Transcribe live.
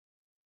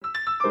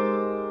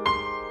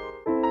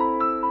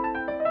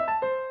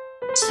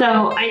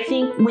So I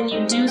think when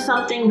you do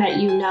something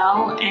that you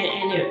know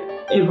and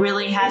it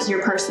really has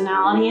your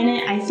personality in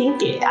it, I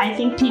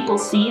think people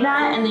see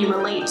that and they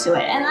relate to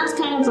it. And that's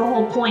kind of the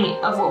whole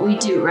point of what we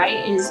do,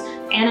 right? Is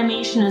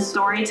animation is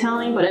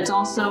storytelling, but it's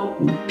also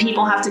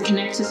people have to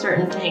connect to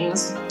certain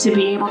things to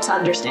be able to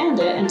understand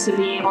it and to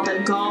be able to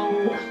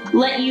go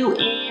let you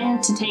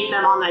in to take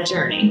them on that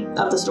journey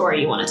of the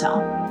story you want to tell.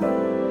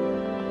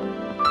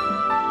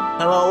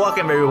 Hello,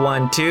 welcome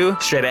everyone to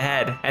Straight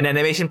Ahead, an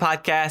animation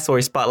podcast where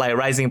we spotlight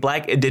rising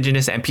Black,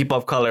 Indigenous, and people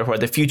of color who are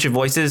the future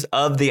voices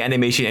of the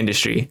animation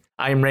industry.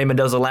 I'm Ray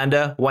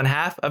Mendoza-Landa, one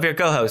half of your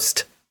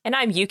co-host. And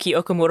I'm Yuki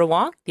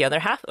Okamura-Wong, the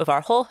other half of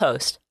our whole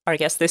host. Our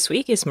guest this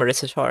week is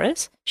Marissa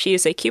Torres. She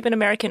is a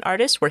Cuban-American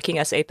artist working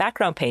as a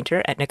background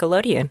painter at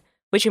Nickelodeon.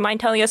 Would you mind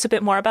telling us a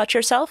bit more about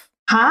yourself?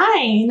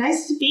 Hi,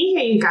 nice to be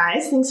here, you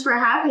guys. Thanks for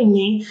having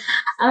me.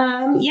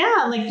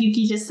 Like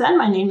Yuki just said,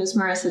 my name is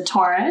Marissa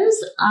Torres.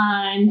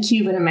 I'm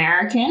Cuban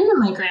American.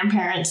 My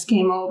grandparents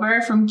came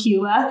over from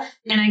Cuba,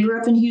 and I grew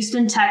up in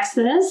Houston,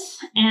 Texas.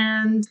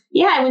 And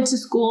I went to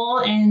school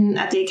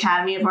at the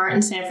Academy of Art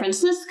in San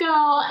Francisco,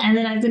 and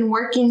then I've been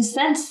working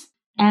since.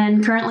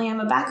 And currently, I'm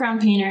a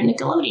background painter at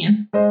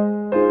Nickelodeon.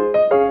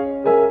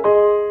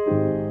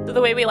 So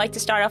the way we like to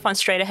start off on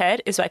Straight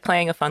Ahead is by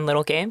playing a fun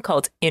little game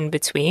called In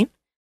Between.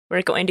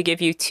 We're going to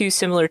give you two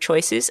similar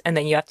choices, and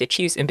then you have to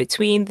choose in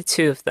between the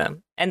two of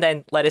them, and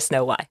then let us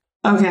know why.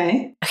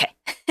 Okay.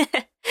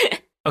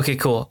 Okay,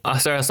 cool. I'll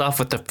start us off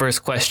with the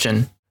first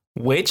question.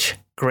 Which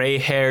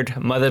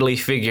gray-haired motherly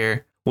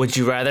figure would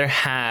you rather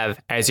have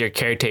as your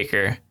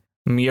caretaker?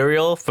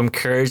 Muriel from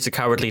Courage the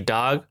Cowardly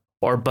Dog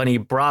or Bunny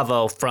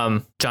Bravo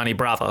from Johnny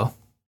Bravo?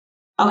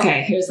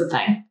 Okay, here's the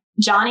thing.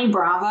 Johnny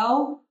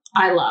Bravo,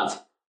 I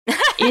love.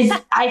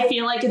 I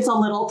feel like it's a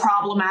little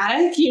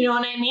problematic, you know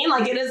what I mean?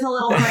 Like, it is a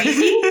little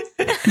crazy.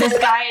 This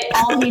guy,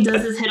 all he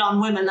does is hit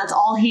on women. That's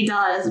all he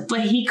does.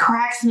 But he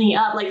cracks me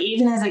up. Like,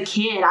 even as a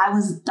kid, I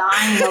was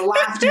dying of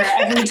laughter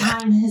every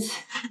time his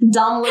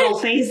dumb little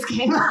face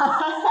came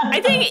out. I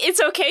think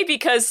it's okay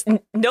because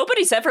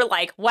nobody's ever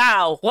like,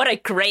 wow, what a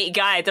great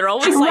guy. They're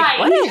always like, right.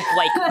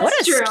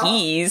 what a true.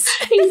 skis.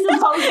 He's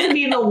supposed to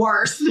be the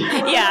worst.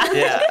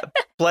 Yeah.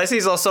 Plus,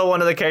 he's also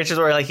one of the characters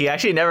where he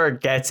actually never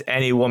gets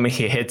any woman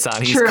he hits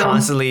on. He's True.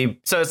 Constantly,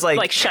 so it's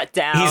like shut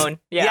down.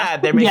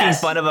 They're making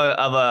fun of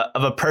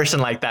a person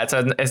like that.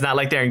 So it's not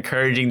like they're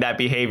encouraging that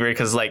behavior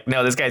because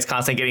no, this guy's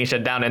constantly getting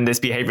shut down and this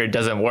behavior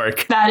doesn't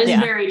work. That is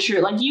very true.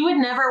 Like, you would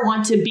never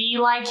want to be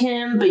like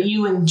him, but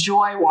you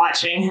enjoy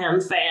watching him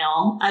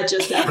fail at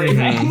just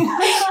everything.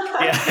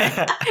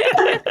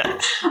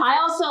 I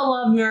also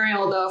love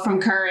Muriel though from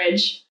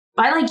Courage.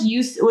 I like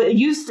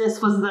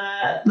Eustace was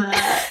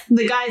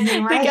the guy's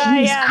name, right? The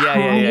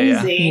guy,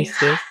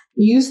 Crazy.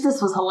 Eustace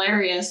was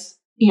hilarious.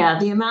 Yeah,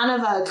 the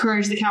amount of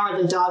Courage the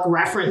Cowardly Dog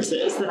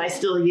references that I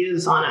still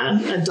use on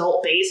an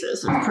adult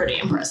basis is pretty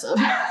impressive.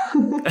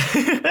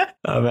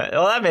 Oh, man.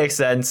 Well, that makes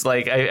sense.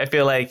 I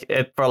feel like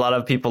for a lot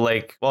of people,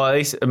 at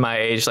least at my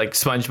age,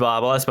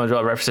 SpongeBob, all the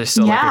SpongeBob references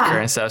still recur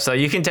and stuff. So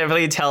you can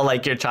definitely tell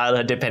your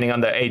childhood depending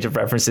on the age of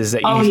references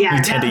that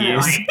you tend to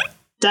use.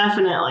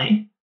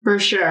 Definitely. For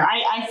sure.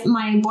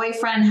 My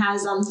boyfriend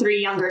has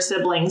 3 younger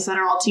siblings that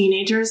are all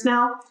teenagers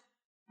now.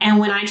 And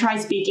when I try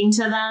speaking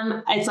to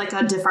them, it's like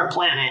a different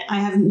planet.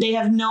 They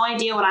have no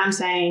idea what I'm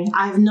saying.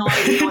 I have no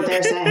idea what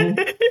they're saying.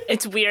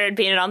 It's weird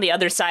being on the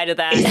other side of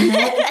that. Isn't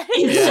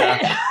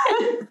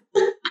it?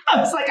 I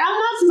was like, I'm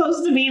not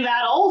supposed to be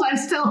that old. I'm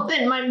still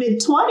in my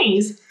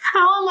mid-20s.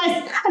 How am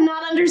I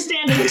not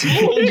understanding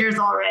teenagers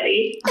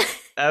already?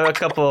 I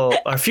have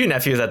a few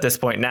nephews at this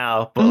point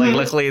now, but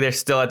luckily they're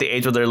still at the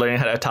age where they're learning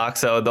how to talk.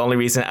 So the only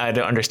reason I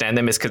don't understand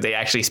them is because they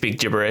actually speak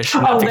gibberish,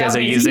 not because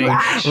they're using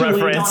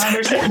reference.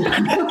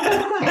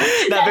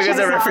 Not because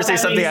they're referencing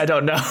something I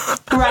don't know.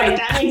 Right,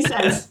 that makes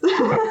sense.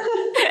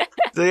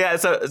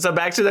 So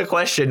back to the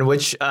question: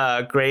 which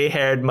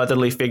gray-haired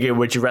motherly figure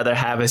would you rather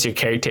have as your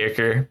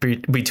caretaker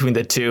between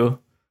the two?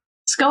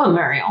 Let's go with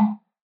Muriel.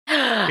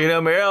 You know,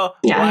 Muriel.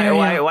 Yeah,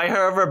 why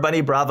her over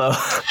Bunny Bravo?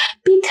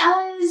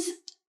 Because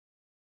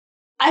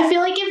I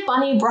feel like if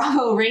Bunny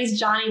Bravo raised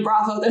Johnny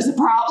Bravo, there's a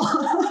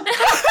problem.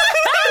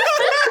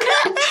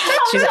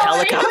 She's a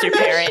helicopter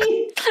parent.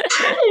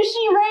 If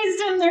she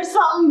raised him,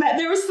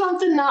 there was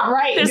something not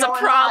right. There's a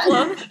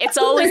problem. It's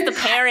always the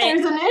parent.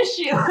 There's an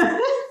issue.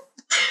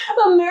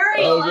 But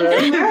Muriel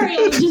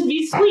would just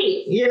be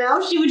sweet, you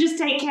know? She would just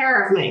take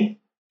care of me.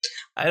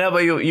 I know, but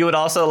you would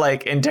also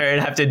in turn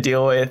have to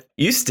deal with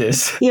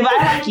Eustace. Yeah, but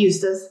I like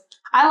Eustace.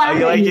 I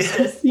laugh at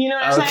Eustace. You know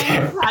what I'm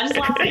saying? I just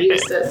laugh at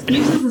Eustace.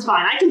 Eustace is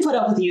fine. I can put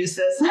up with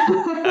Eustace.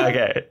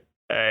 Okay.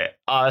 All right.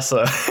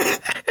 Awesome.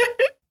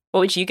 What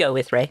would you go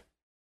with, Ray?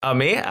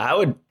 Me? I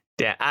would.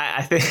 Yeah.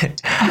 I think.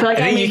 I feel like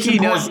I made Yuki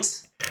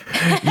knows.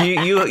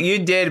 You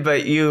did,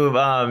 but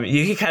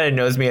Yuki kind of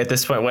knows me at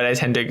this point. What I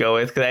tend to go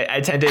with, because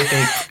I tend to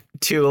think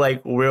too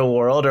real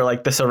world or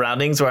the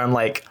surroundings where I'm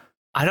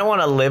I don't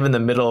want to live in the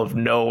middle of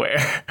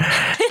nowhere.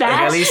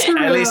 At least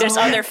there's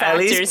other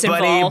factors at least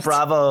Bunny involved.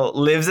 Bravo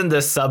lives in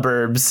the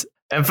suburbs,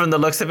 and from the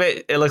looks of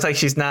it, it looks like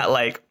she's not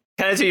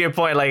kind of to your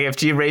point, like if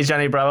she raised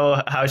Johnny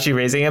Bravo, how is she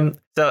raising him?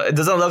 So it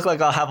doesn't look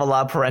like I'll have a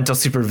lot of parental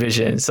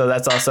supervision. So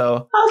that's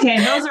also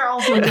okay. Those are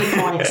also good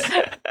points.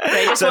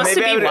 Ray just wants to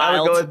be I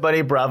wild. would go with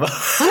Bunny Bravo.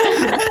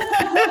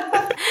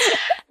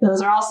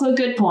 Those are also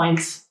good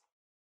points.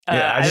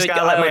 Yeah, I just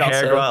gotta let my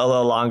hair grow out a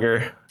little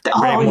longer.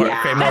 Oh, more,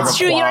 yeah. That's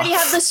true. You already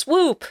have the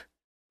swoop.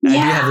 I do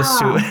have the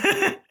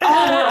suit.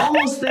 Oh, we're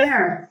almost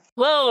there.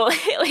 Whoa!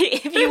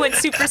 If you went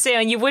Super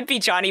Saiyan, you would be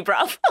Johnny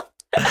Bravo.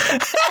 He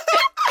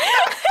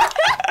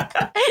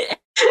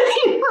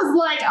was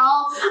like,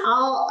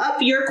 I'll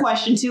up your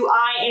question to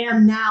I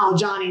am now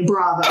Johnny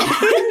Bravo.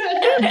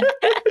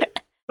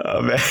 Oh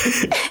man.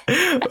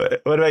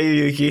 What about you,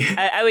 Yuki?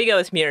 I would go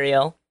with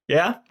Muriel.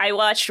 Yeah? I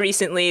watched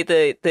recently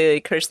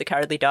the Courage the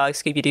Cowardly Dog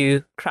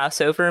Scooby-Doo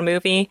crossover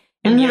movie,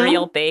 and Mhm.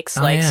 Muriel bakes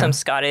some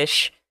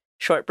Scottish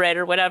shortbread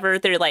or whatever.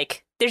 They're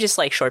just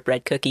like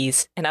shortbread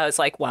cookies, and I was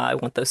like, wow, I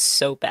want those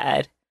so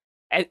bad.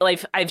 I'm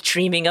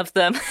dreaming of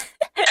them.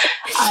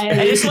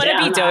 I just want to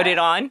be doted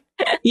on.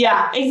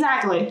 Yeah,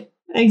 exactly.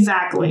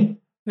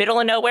 Middle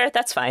of nowhere,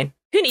 that's fine.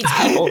 Who needs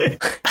people?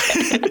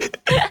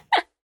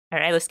 All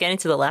right, let's get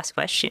into the last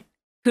question.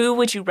 Who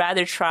would you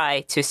rather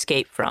try to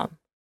escape from?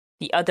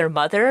 The Other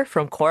Mother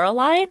from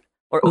Coraline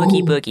or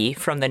Oogie Boogie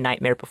from The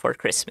Nightmare Before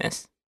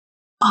Christmas?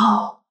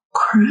 Oh,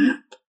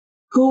 crap.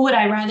 Who would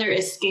I rather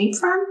escape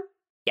from?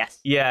 Yes.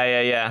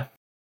 Yeah.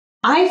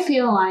 I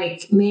feel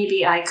like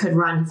maybe I could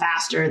run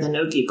faster than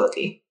Oogie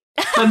Boogie.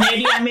 But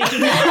maybe I'm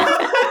making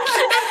that.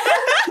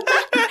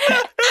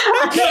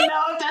 I don't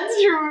know if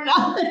that's true or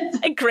not.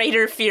 A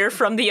greater fear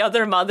from The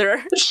Other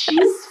Mother.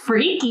 She's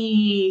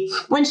freaky.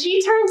 When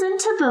she turns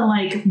into the,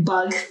 like,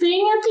 bug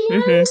thing at the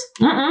end,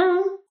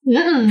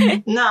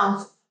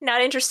 no.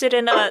 Not interested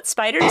in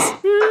spiders?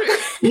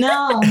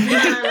 No,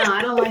 I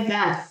don't like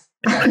that.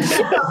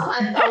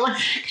 I don't like,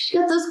 she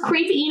got those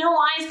creepy, you know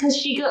why? It's because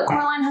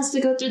Coraline has to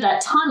go through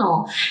that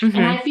tunnel.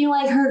 And I feel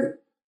like her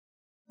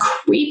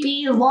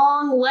creepy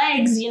long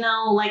legs,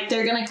 like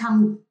they're going to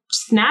come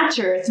snatch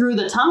her through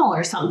the tunnel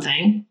or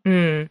something. I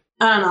don't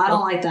know. I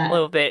don't like that. A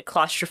little bit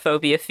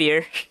claustrophobia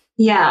fear.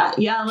 Yeah,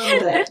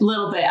 a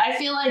little bit. I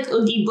feel like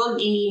Oogie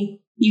Boogie,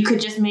 you could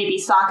just maybe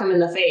sock him in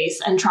the face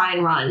and try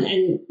and run,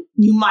 and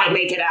you might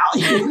make it out.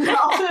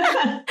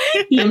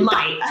 You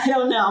might. I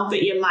don't know,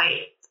 but you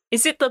might.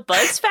 Is it the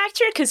bugs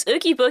factor? Because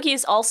Oogie Boogie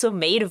is also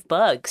made of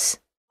bugs.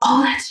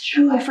 Oh, that's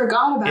true. I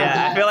forgot about that.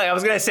 Yeah, I feel like I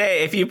was going to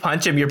say, if you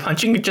punch him, you're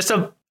punching just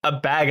a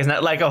bag. It's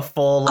not like a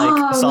full,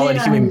 solid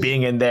human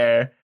being in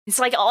there. It's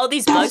like all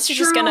these bugs are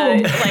just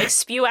gonna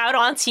spew out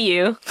onto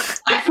you.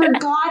 I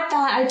forgot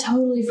that. I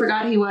totally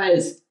forgot he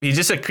was. He's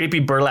just a creepy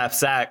burlap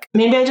sack.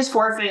 Maybe I just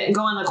forfeit and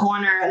go in the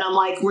corner and I'm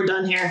like, we're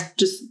done here.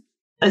 Just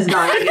it's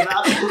not give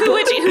up. Who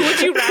would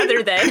you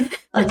rather then?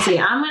 Let's see.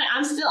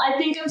 I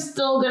think I'm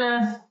still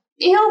gonna.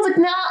 Ew, but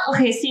now,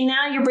 okay, see,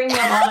 now you're bringing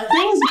up all the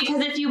things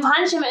because if you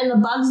punch him and the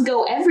bugs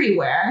go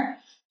everywhere,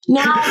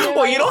 now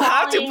well, you don't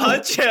have to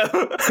punch him.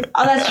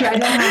 Oh, that's true. I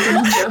don't have to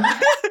punch him.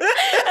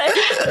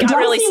 Got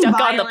really stuck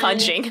violent. on the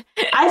punching.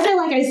 I feel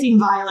like I seem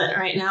violent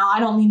right now. I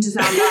don't mean to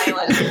sound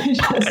violent.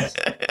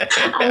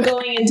 I'm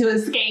going into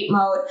escape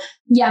mode.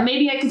 Yeah,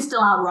 maybe I could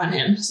still outrun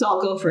him, so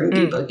I'll go for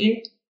Oogie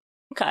Boogie.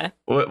 Okay.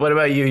 What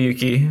about you,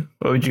 Yuki?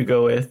 What would you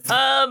go with?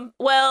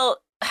 Well,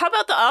 how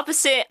about the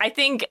opposite? I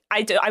think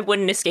I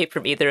wouldn't escape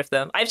from either of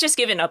them. I've just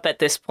given up at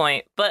this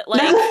point. But Oogie,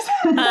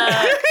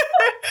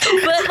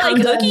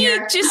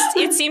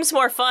 it seems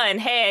more fun.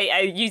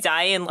 Hey, you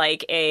die in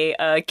like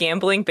a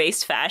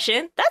gambling-based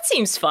fashion. That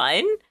seems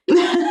fun.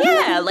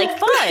 Yeah,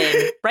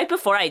 fun. Right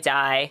before I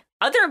die.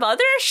 Other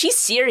Mother, she's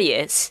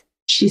serious.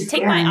 She's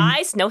Take scary. my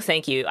eyes? No,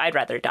 thank you. I'd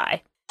rather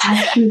die.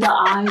 Pass through the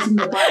eyes and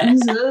the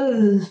buttons.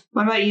 Ugh.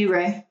 What about you,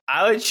 Ray?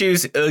 I would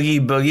choose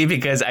Oogie Boogie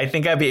because I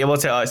think I'd be able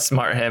to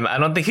outsmart him. I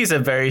don't think he's a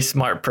very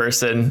smart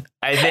person.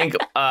 I think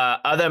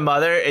Other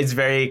Mother is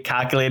very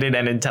calculated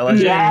and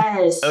intelligent.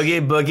 Yes. Oogie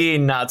Boogie,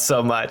 not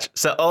so much.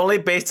 So only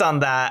based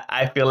on that,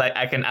 I feel like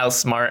I can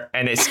outsmart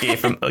and escape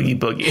from Oogie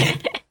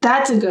Boogie.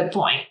 That's a good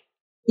point.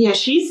 Yeah,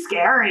 she's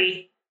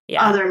scary.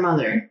 Yeah. Other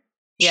Mother.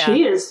 Yeah.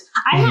 She is.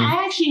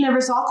 I actually never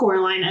saw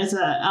Coraline as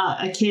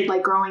a kid,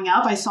 growing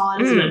up. I saw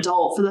it as an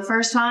adult for the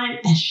first time,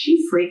 and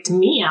she freaked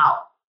me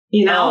out.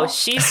 Oh,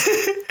 she's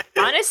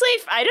honestly,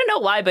 I don't know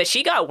why, but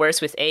she got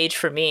worse with age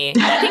for me.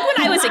 I think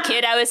when I was a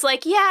kid, I was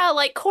like, yeah,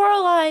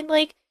 Coraline,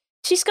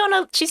 she's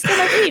gonna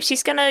leave,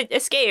 she's gonna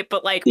escape.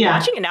 But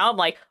watching it now, I'm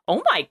like,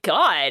 oh my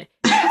god,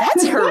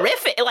 that's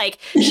horrific.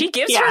 She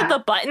gives her the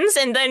buttons,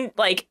 and then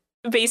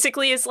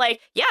basically is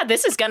yeah,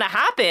 this is gonna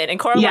happen, and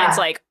Coraline's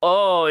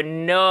oh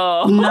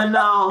no.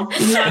 No.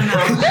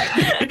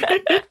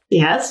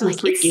 Yeah, that's some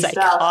freaky it's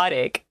stuff.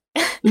 Psychotic.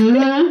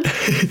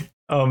 Mm-hmm.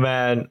 Oh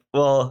man.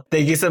 Well,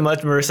 thank you so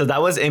much, Marissa.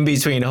 That was In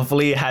Between.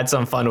 Hopefully you had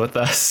some fun with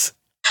us.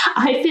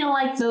 I feel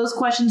like those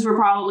questions were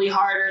probably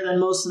harder than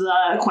most of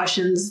the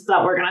questions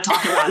that we're going to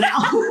talk about now.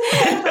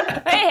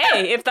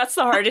 hey, if that's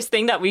the hardest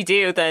thing that we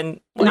do,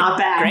 then not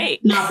bad. Great.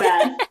 Not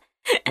bad.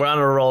 We're on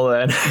a roll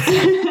then.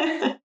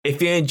 If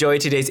you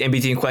enjoyed today's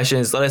in-between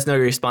questions, let us know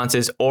your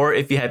responses, or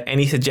if you have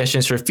any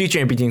suggestions for future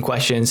in-between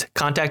questions,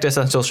 contact us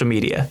on social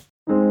media.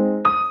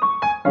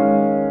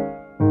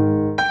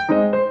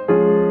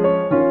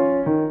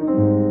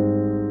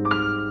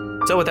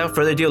 So without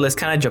further ado, let's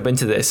kind of jump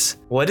into this.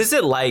 What is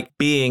it like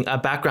being a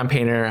background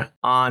painter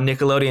on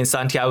Nickelodeon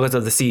Santiago's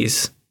of the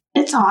Seas?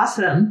 It's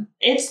awesome.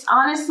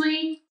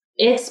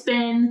 It's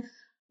been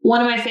one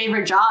of my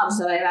favorite jobs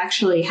that I've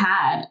actually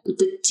had.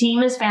 The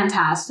team is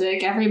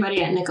fantastic.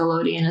 Everybody at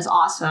Nickelodeon is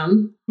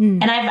awesome.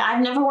 And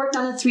I've never worked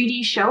on a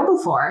 3D show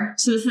before.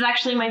 So this is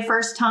actually my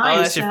first time.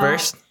 Oh, that's your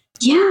first?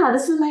 Yeah,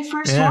 this is my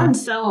first one.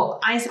 So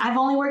I've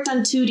only worked on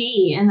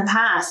 2D in the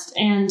past.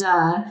 And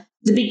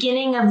the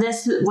beginning of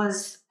this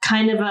was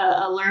kind of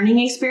a learning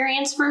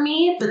experience for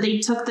me, but they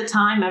took the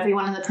time.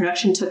 Everyone in the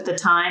production took the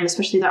time,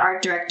 especially the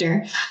art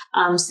director,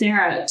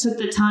 Sarah, took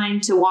the time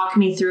to walk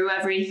me through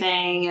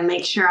everything and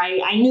make sure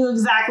I knew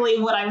exactly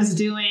what I was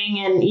doing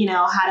and, you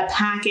know, how to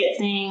packet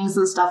things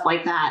and stuff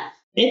like that.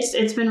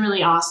 It's been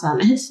really awesome.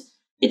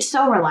 It's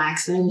so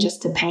relaxing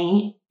just to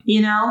paint,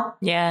 you know?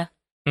 Yeah.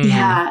 Mm-hmm.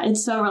 Yeah,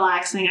 it's so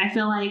relaxing. I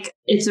feel like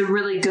it's a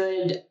really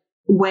good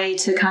way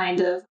to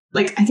kind of,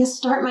 like, I guess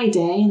start my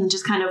day and then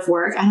just kind of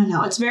work. I don't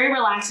know. It's very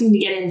relaxing to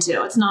get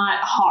into. It's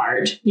not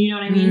hard. You know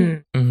what I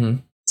mean? Mm-hmm.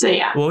 So,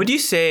 yeah. What would you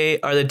say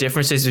are the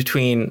differences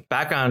between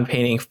background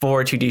painting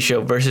for a 2D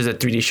show versus a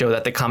 3D show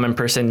that the common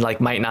person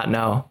like might not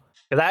know?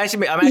 Because I'm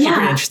actually pretty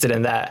interested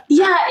in that.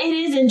 Yeah, it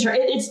is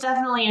it's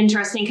definitely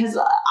interesting because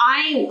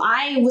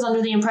I was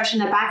under the impression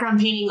that background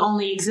painting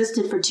only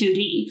existed for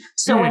 2D.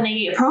 So when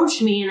they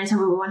approached me and they said,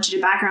 well, we want you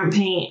to background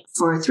paint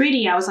for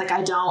 3D, I was like,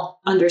 I don't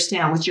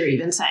understand what you're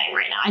even saying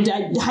right now.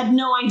 I had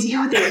no idea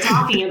what they were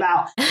talking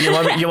about. You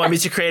want me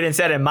to create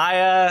instead in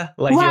Maya?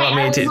 Like, right, you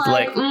want me to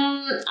like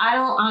I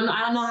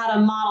don't know how to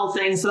model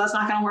things, so that's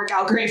not going to work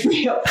out great for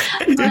you.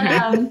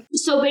 But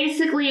so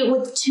basically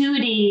with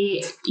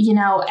 2D, you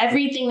know,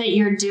 everything that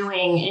you're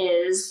doing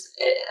is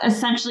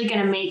essentially going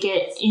to make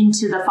it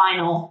into the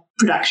final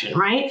production,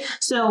 right?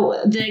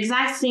 So the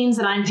exact scenes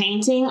that I'm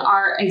painting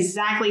are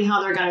exactly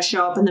how they're going to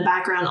show up in the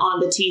background on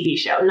the TV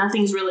show.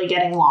 Nothing's really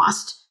getting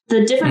lost.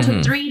 The difference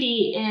with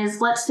 3D is,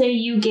 let's say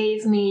you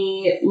gave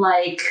me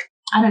like,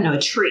 I don't know,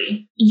 a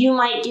tree. You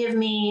might give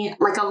me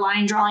like a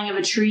line drawing of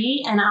a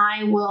tree, and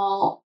I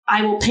will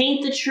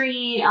paint the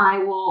tree. I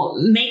will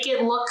make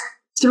it look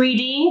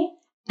 3D,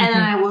 and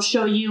then I will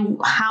show you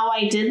how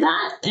I did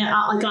that. And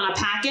like on a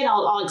packet,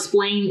 I'll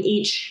explain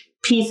each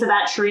piece of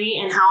that tree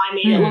and how I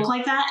made it look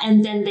like that.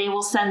 And then they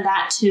will send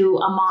that to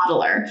a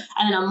modeler.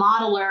 And then a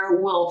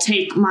modeler will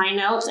take my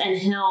notes and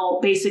he'll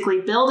basically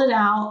build it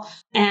out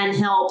and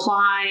he'll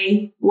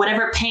apply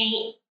whatever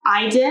paint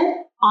I did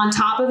on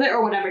top of it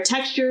or whatever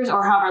textures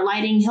or however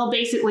lighting. He'll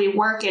basically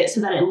work it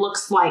so that it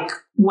looks like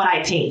what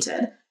I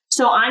painted.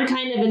 So I'm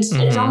kind of,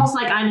 it's almost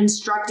like I'm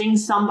instructing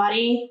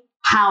somebody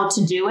how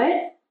to do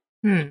it.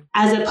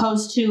 As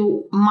opposed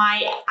to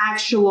my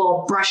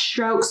actual brush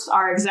strokes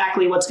are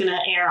exactly what's going to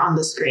air on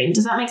the screen.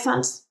 Does that make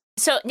sense?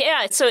 So,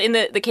 yeah. So in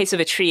the case of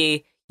a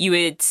tree, you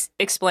would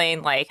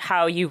explain like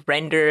how you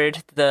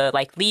rendered the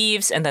like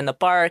leaves and then the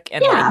bark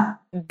and like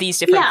these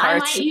different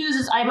parts.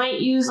 I might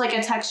use like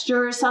a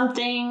texture or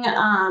something.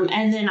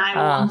 And then I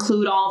will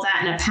include all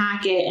that in a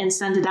packet and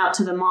send it out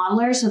to the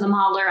modeler. So the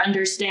modeler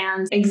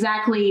understands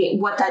exactly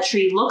what that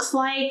tree looks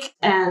like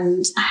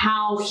and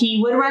how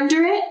he would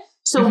render it.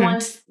 So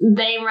once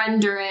they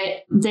render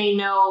it, they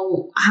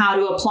know how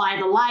to apply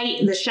the light,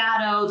 the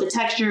shadow, the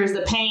textures,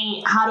 the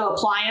paint, how to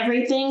apply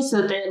everything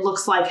so that it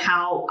looks like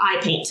how I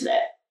painted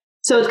it.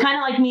 So it's kind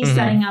of like me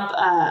setting up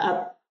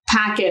a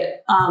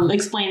packet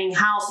explaining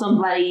how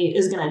somebody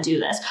is going to do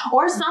this.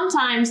 Or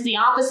sometimes the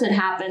opposite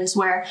happens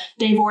where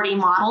they've already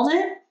modeled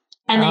it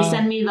and they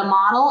send me the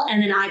model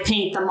and then I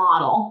paint the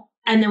model.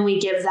 And then we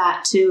give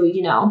that to,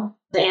 you know,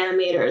 the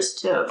animators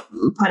to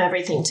put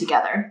everything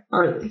together.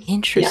 Or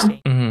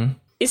interesting. Mm-hmm.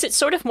 Is it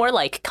sort of more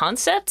like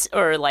concept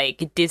or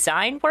like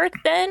design work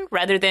then,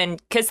 rather than,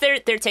 because they're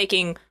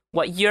taking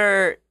what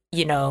you're,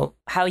 you know,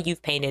 how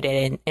you've painted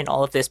it in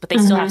all of this, but they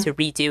still have to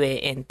redo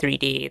it in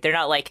 3D. They're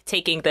not like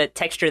taking the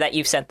texture that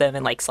you've sent them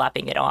and like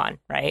slapping it on,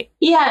 right?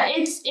 Yeah,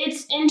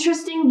 it's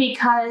interesting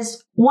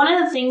because one of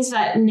the things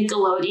that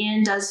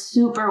Nickelodeon does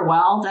super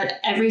well that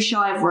every show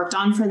I've worked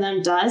on for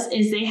them does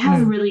is they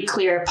have really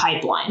clear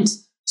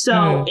pipelines.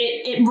 So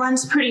it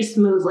runs pretty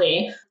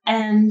smoothly.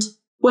 And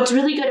what's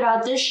really good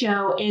about this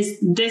show is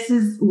this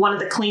is one of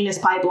the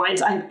cleanest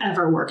pipelines I've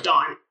ever worked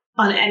on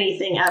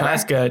anything ever. Oh,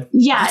 that's good.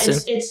 Yeah,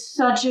 awesome. it's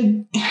such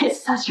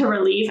a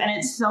relief and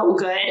it's so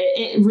good.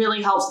 It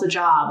really helps the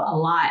job a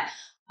lot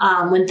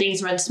when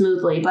things run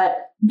smoothly.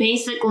 But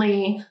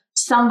basically,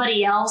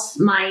 somebody else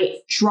might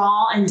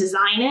draw and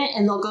design it,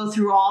 and they'll go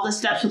through all the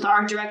steps with the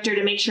art director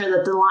to make sure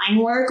that the line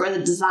work or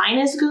the design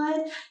is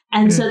good.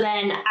 And so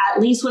then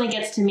at least when it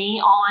gets to me,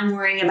 all I'm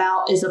worrying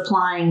about is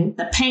applying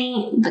the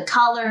paint, the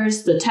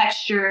colors, the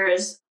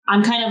textures.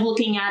 I'm kind of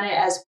looking at it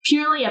as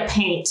purely a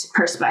paint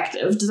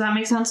perspective. Does that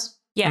make sense?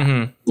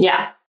 Yeah.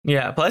 Yeah.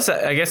 Yeah. Plus,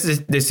 I guess the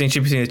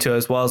distinction between the two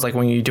as well is like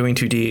when you're doing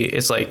 2D,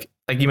 it's like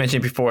like you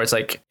mentioned before, it's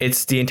like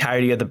it's the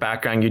entirety of the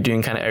background. You're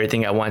doing kind of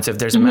everything at once. If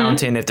there's a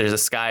mountain, if there's a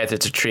sky, if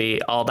there's a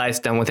tree, all that's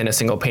done within a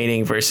single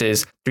painting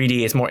versus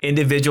 3D is more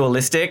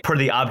individualistic per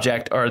the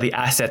object or the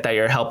asset that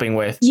you're helping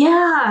with.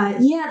 Yeah,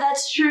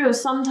 that's true.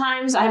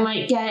 Sometimes I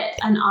might get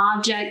an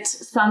object.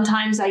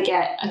 Sometimes I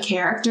get a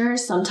character.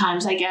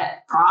 Sometimes I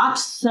get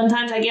props.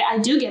 Sometimes I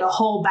do get a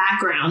whole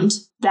background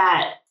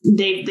that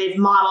they've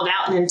modeled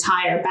out an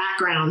entire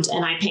background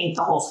and I paint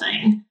the whole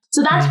thing.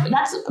 So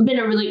that's been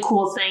a really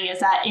cool thing, is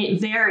that it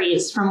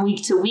varies from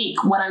week to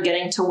week what I'm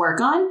getting to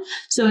work on.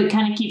 So it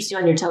kind of keeps you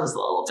on your toes a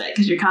little bit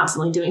because you're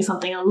constantly doing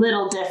something a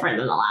little different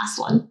than the last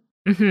one.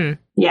 Mm-hmm.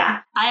 Yeah,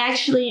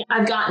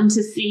 I've gotten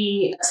to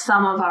see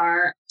some of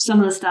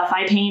the stuff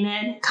I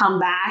painted come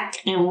back,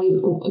 and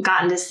we've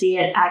gotten to see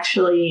it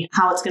actually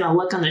how it's going to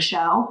look on the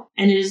show.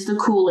 And it is the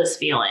coolest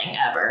feeling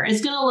ever.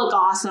 It's going to look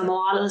awesome. A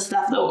lot of the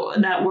stuff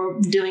that we're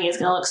doing is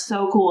going to look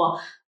so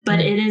cool, but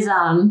it is,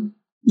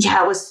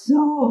 yeah, it was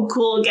so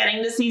cool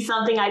getting to see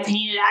something I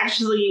painted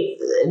actually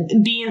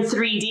be in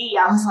 3D.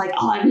 I was like,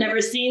 oh, I've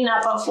never seen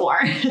that before.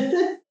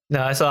 No,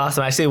 that's so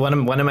awesome. Actually, one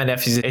of my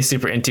nephews is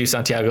super into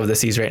Santiago of the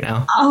Seas right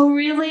now. Oh,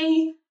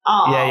 really?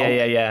 Oh.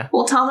 Yeah.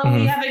 Well, tell them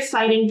we have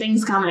exciting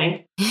things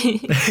coming.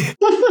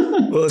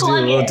 We'll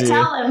do.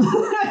 Tell him.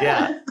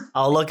 Yeah.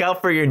 I'll look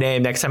out for your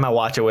name next time I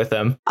watch it with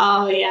him.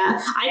 Oh,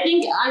 yeah. I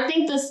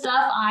think the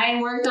stuff I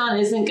worked on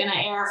isn't going to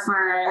air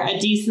for a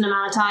decent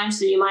amount of time,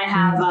 so you might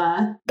have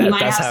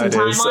some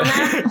time on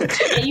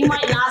that. And you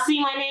might not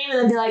see my name and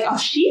then be like, oh,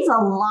 she's a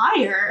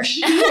liar.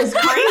 She was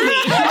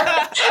crazy.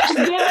 Just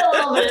give it a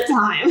little bit of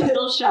time.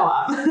 It'll show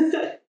up.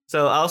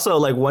 So also,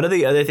 like, one of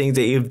the other things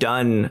that you've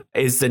done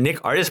is the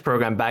Nick Artist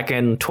program back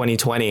in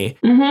 2020,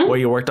 where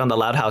you worked on the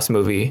Loud House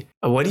movie.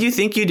 What do you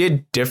think you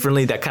did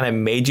differently that kind of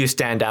made you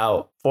stand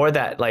out for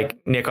that, like,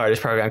 Nick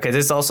Artist program? Because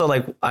it's also,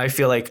 like, I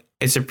feel like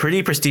it's a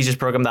pretty prestigious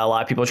program that a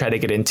lot of people try to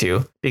get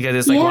into, because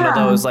it's like one of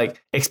those,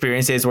 like,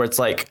 experiences where it's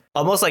like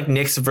almost like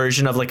Nick's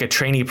version of like a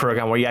trainee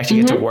program where you actually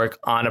get to work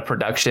on a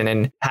production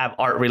and have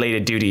art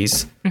related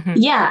duties.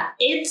 Yeah,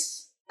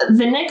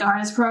 the Nick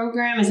Artist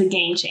program is a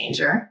game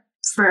changer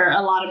for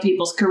a lot of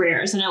people's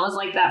careers. And it was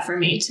like that for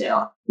me too.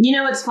 You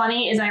know, what's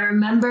funny is I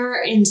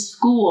remember in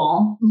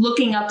school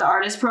looking up the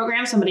artist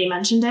program. Somebody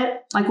mentioned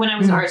it, like when I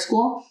was in art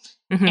school.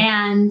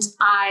 And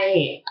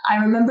I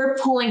remember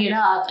pulling it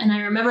up, and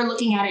I remember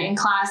looking at it in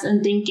class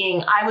and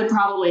thinking I would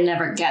probably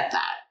never get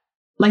that.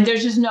 Like,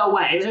 there's just no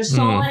way. There's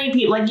so many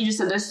people, like you just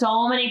said, there's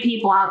so many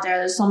people out there.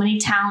 There's so many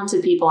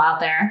talented people out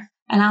there.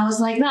 And I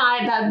was like, no,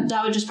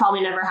 that would just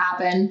probably never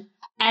happen.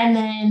 And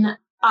then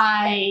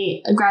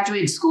I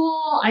graduated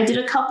school, I did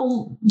a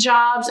couple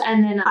jobs,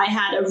 and then I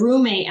had a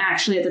roommate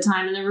actually at the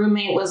time, and the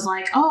roommate was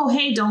like, oh,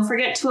 hey, don't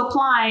forget to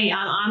apply.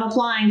 I'm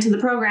applying to the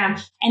program.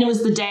 And it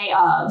was the day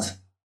of,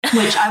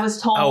 which I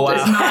was told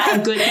is not a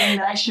good thing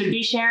that I should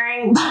be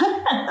sharing,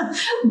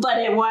 but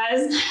it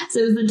was. So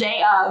it was the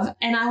day of,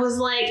 and I was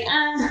like,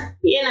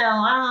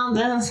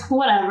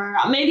 whatever,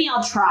 maybe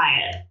I'll try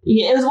it.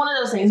 It was one of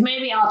those things,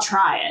 maybe I'll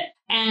try it.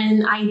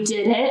 And I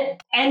did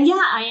it. And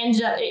yeah, I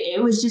ended up,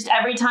 it was just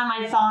every time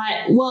I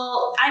thought,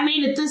 well, I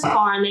made it this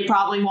far and they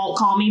probably won't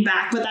call me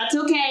back, but that's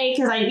okay.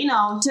 Cause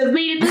to have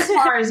made it this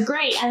far is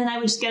great. And then I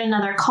would just get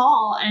another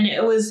call, and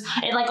it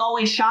like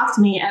always shocked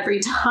me every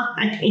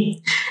time.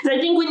 So I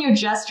think when you're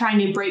just trying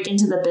to break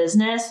into the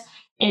business,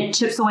 it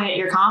chips away at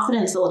your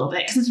confidence a little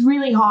bit, cause it's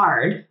really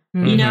hard.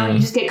 You know, you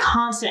just get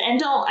constant, and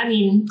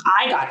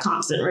I got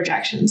constant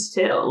rejections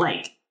too.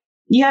 Like,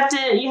 you have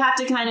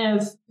to kind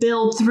of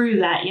build through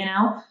that, you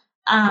know?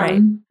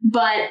 Right.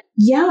 But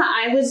yeah,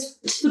 I was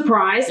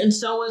surprised, and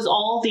so was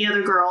all the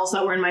other girls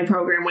that were in my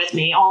program with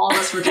me. All of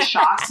us were just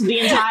shocked. The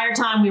entire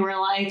time we were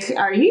like,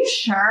 are you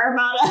sure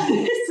about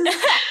us?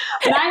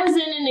 But I was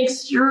in an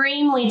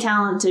extremely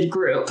talented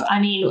group.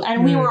 I mean,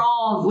 and we were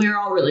all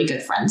really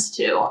good friends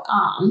too.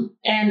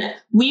 And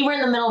we were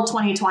in the middle of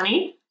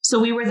 2020. So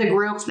we were the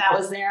group that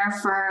was there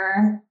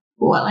for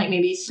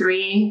maybe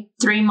 3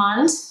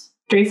 months.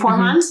 3-4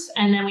 months,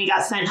 and then we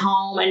got sent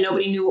home and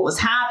nobody knew what was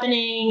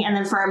happening. And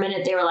then for a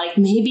minute they were like,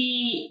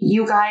 maybe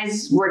you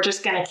guys were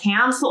just gonna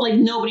cancel. Like,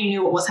 nobody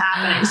knew what was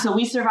happening. So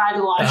we survived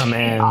a lot of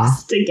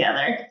chaos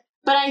together.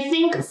 But I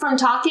think from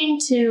talking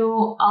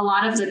to a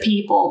lot of the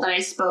people that I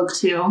spoke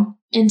to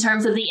in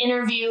terms of the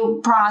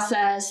interview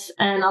process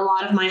and a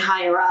lot of my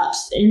higher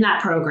ups in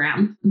that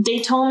program, they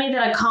told me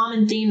that a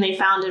common theme they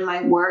found in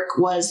my work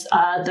was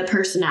the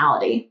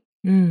personality.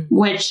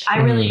 Which I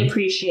really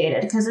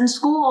appreciated, because in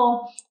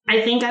school,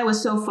 I think I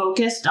was so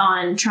focused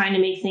on trying to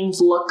make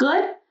things look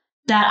good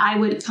that I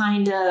would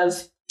kind of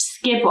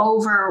skip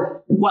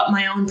over what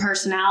my own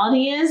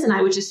personality is. And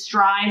I would just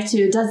strive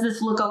to, does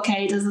this look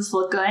okay? Does this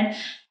look good?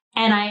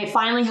 And I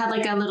finally had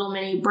like a little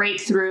mini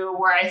breakthrough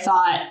where I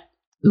thought,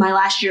 my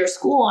last year of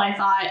school, I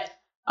thought,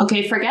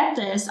 okay, forget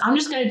this. I'm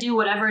just going to do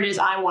whatever it is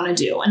I want to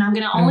do. And I'm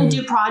going to only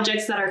do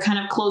projects that are kind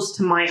of close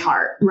to my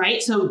heart,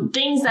 right? So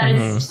things that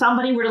if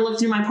somebody were to look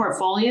through my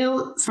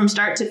portfolio from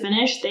start to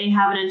finish, they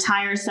have an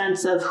entire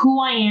sense of who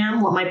I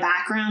am, what my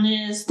background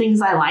is,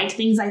 things I like,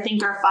 things I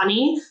think are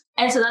funny.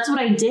 And so that's what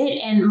I did.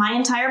 And my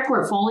entire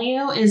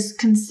portfolio is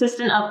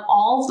consistent of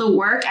all of the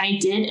work I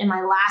did in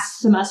my last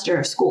semester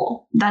of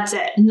school. That's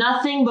it.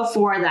 Nothing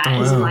before that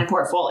is in my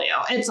portfolio.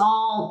 It's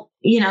all,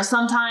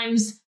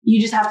 sometimes you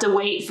just have to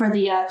wait for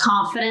the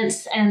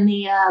confidence and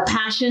the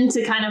passion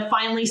to kind of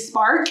finally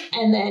spark.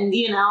 And then,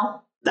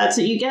 that's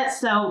what you get.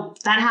 So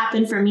that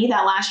happened for me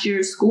that last year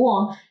of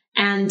school.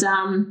 And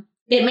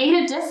it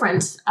made a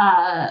difference.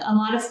 A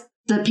lot of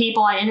the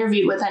people I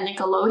interviewed with at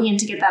Nickelodeon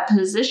to get that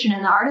position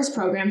in the artist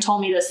program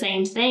told me the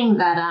same thing,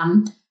 that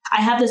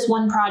I have this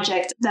one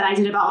project that I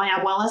did about my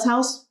abuela's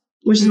house,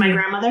 which is my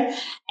grandmother.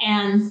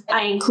 And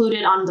I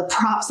included on the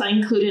props, I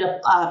included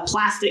a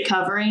plastic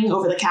covering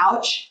over the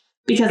couch.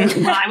 Because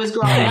when I was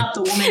growing up,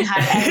 the woman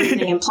had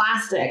everything in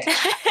plastic.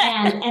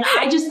 And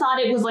I just thought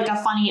it was like a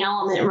funny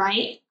element,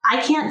 right? I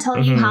can't tell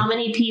you how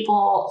many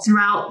people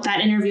throughout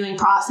that interviewing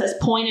process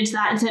pointed to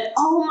that and said,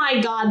 oh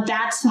my God,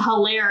 that's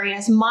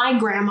hilarious. My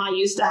grandma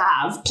used to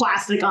have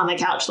plastic on the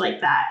couch like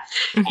that.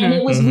 And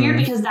it was weird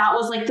because that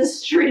was like the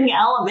string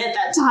element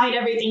that tied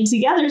everything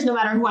together. No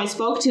matter who I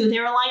spoke to, they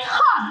were like,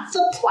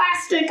 the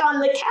plastic on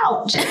the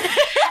couch.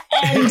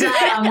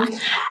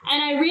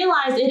 And I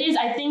realized it is,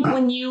 I think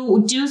when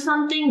you do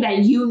something that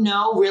you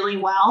know really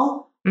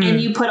well and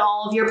you put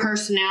all of your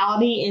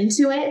personality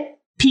into it,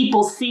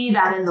 people see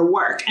that in the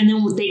work and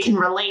then they can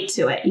relate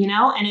to it,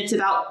 and it's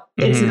about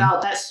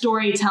that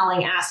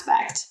storytelling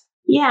aspect.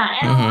 Yeah.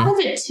 And a lot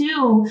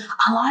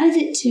of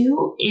it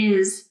too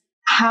is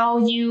how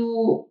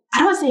you, I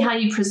don't want to say how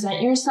you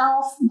present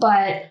yourself,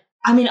 but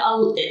I mean,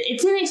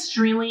 it's an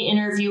extremely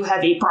interview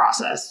heavy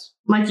process.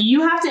 Like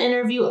you have to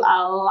interview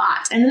a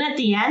lot. And then at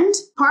the end,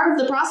 part of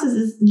the process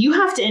is you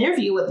have to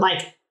interview with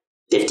like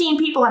 15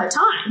 people at a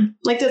time.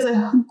 Like there's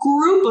a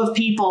group of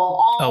people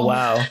all. Oh,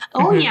 wow.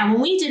 Oh, yeah.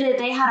 When we did it,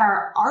 they had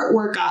our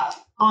artwork up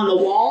on the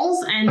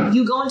walls and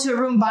you go into a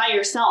room by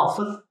yourself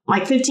with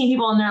like 15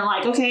 people and they're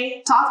like,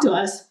 okay, talk to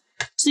us.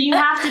 So you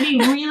have to be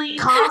really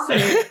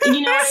confident.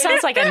 It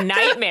sounds like a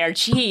nightmare.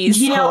 Jeez.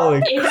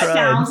 It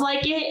sounds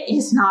like it.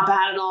 It's not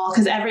bad at all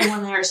because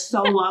everyone there is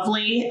so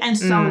lovely and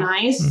so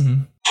nice.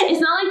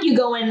 It's not like you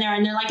go in there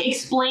and they're like,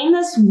 explain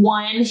this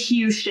one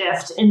hue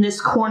shift in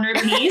this corner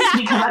piece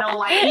because I don't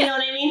like it. You know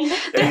what I mean?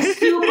 They're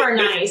super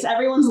nice.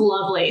 Everyone's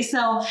lovely.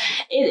 So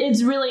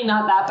it's really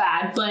not that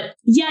bad. But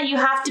yeah, you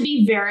have to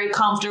be very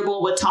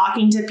comfortable with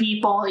talking to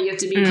people. You have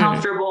to be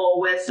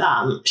comfortable with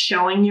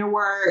showing your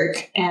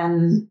work.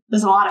 And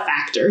there's a lot of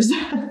factors.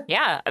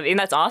 Yeah. I mean,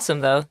 that's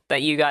awesome, though,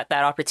 that you got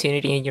that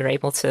opportunity and you're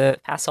able to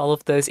pass all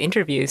of those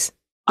interviews.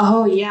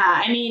 Oh,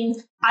 yeah. I mean,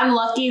 I'm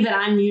lucky that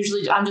I'm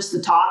just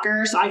a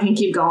talker, so I can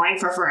keep going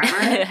for forever,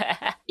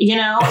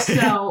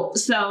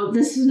 so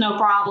this is no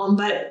problem.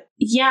 But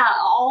yeah,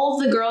 all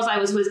of the girls I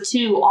was with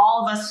too,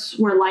 all of us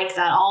were like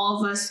that. All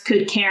of us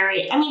could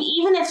carry. I mean,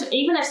 even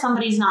if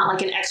somebody's not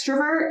like an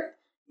extrovert,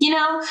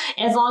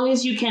 as long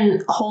as you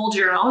can hold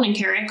your own and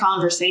carry a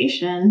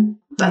conversation,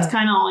 that's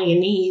kind of all you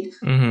need.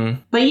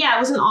 But yeah, it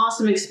was an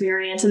awesome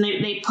experience. And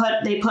they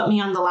put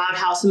me on the Loud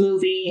House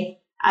movie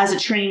as a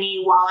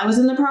trainee while I was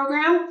in the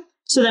program.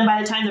 So then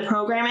by the time the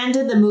program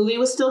ended, the movie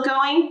was still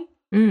going.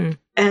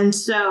 And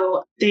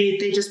so they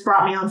just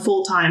brought me on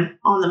full time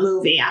on the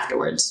movie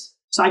afterwards.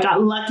 So I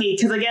got lucky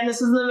because, again,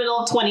 this was in the middle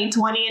of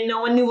 2020 and no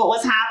one knew what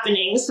was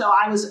happening. So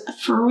I was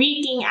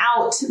freaking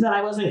out that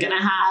I wasn't going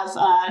to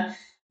have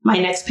my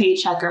next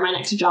paycheck or my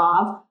next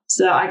job.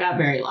 So I got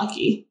very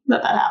lucky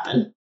that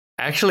happened.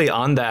 Actually,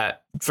 on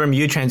that, from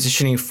you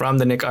transitioning from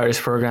the Nick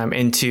Artist program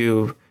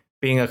into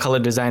being a color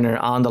designer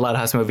on the Loud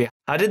House movie,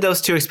 how did those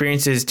two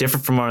experiences differ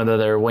from one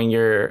another when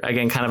you're,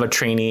 again, kind of a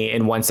trainee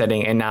in one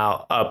setting and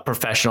now a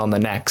professional in the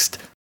next?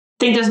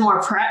 I think there's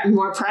more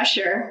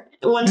pressure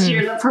once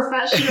you're the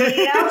professional.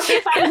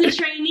 If I was a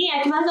trainee,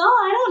 I could be like,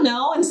 I don't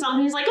know. And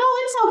somebody's like,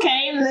 it's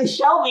okay. And they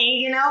show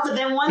me, But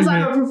then once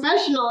I'm a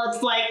professional,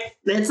 it's like,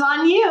 it's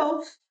on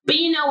you. But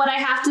you know what I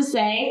have to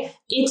say?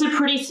 It's a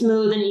pretty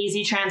smooth and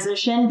easy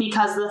transition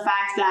because of the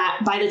fact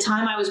that by the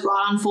time I was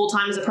brought on full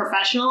time as a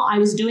professional, I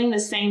was doing the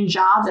same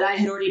job that I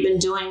had already been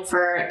doing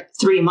for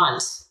 3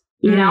 months,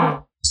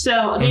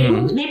 So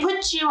they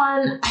put you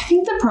on, I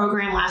think the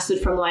program lasted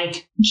from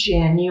like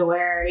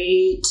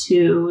January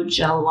to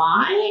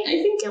July, I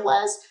think it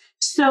was.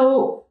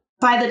 So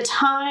by the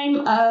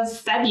time of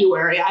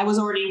February, I was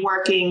already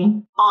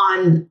working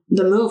on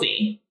the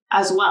movie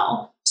as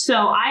well. So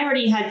I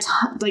already had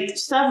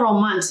several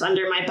months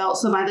under my belt.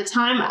 So by the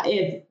time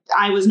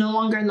I was no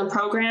longer in the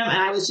program and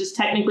I was just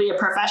technically a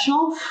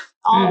professional,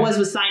 all it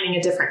was signing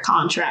a different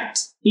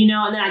contract, and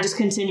then I just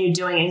continued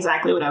doing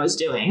exactly what I was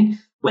doing,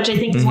 which I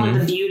think is one of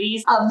the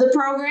beauties of the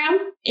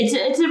program.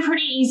 It's a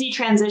pretty easy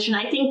transition,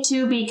 I think,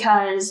 too,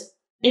 because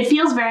it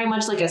feels very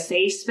much like a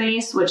safe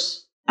space, which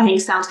I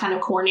think sounds kind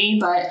of corny,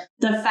 but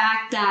the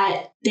fact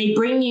that they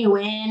bring you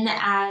in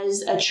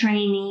as a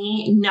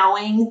trainee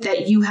knowing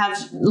that you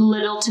have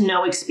little to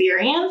no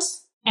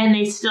experience and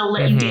they still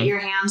let you get your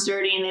hands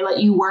dirty and they let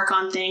you work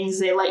on things.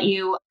 They let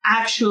you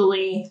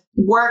actually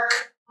work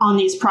on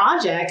these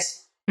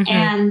projects.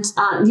 And,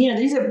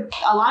 these are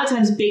a lot of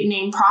times big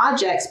name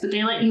projects, but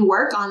they let you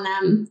work on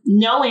them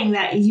knowing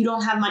that you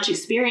don't have much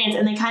experience,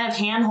 and they kind of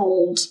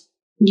handhold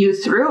you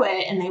through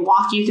it, and they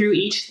walk you through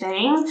each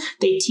thing.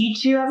 They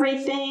teach you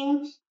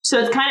everything. So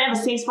it's kind of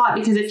a safe spot,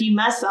 because if you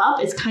mess up,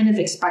 it's kind of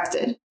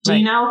expected. Do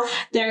you know?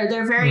 They're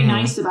very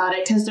nice about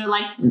it, because they're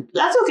like,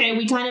 that's okay.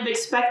 We kind of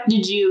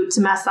expected you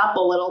to mess up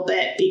a little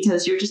bit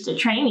because you're just a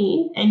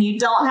trainee and you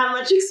don't have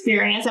much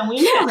experience, and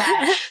we know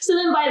that. So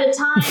then by the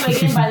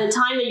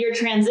time that you're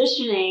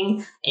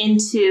transitioning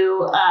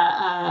into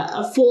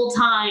a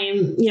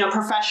full-time,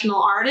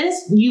 professional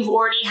artist, you've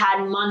already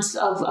had months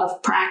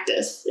of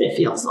practice, it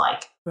feels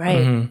like. Right.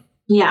 Mm-hmm.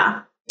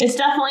 Yeah. It's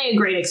definitely a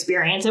great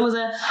experience. It was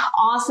an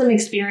awesome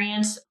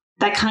experience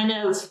that kind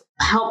of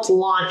helped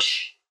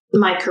launch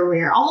my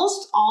career.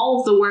 Almost all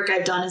of the work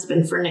I've done has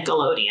been for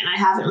Nickelodeon. I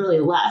haven't really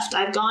left.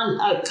 I've gone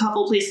a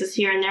couple places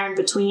here and there in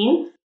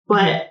between,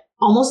 but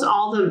almost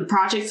all the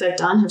projects I've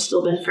done have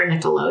still been for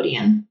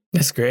Nickelodeon.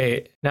 That's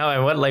great. No,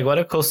 and what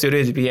a cool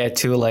studio to be at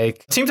too.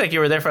 Like, it seems like you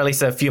were there for at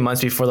least a few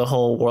months before the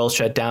whole world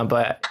shut down,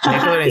 but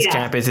Nickelodeon's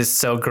campus is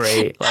so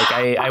great. Like,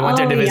 I went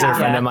there to visit a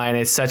friend of mine.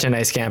 It's such a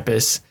nice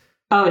campus.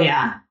 Oh,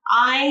 yeah.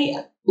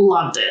 I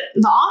loved it.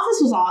 The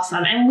office was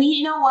awesome. And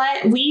you know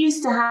what? We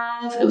used to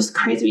have, it was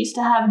crazy. We used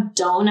to have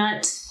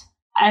donuts.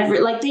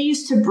 They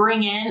used to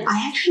bring in,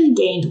 I actually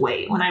gained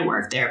weight when I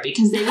worked there,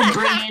 because they would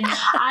bring in,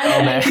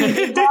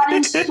 they brought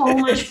in so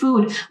much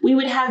food. We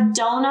would have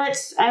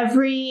donuts I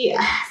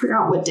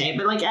forgot what day,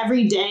 but like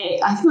every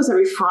day, I think it was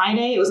every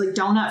Friday. It was like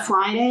Donut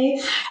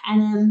Friday.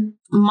 And then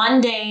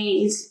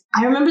Mondays,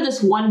 I remember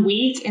this one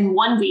week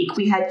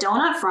we had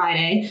Donut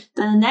Friday.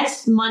 Then the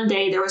next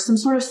Monday, there was some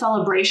sort of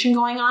celebration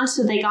going on.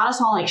 So they got us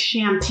all like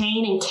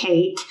champagne and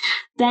cake.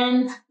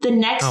 Then the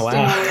next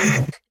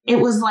day, it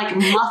was like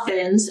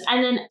muffins.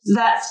 And then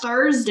that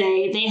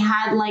Thursday, they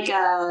had like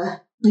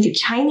a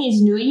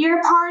Chinese New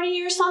Year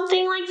party or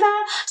something like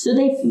that. So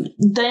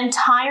the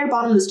entire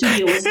bottom of the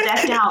studio was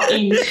decked out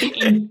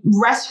in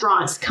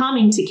restaurants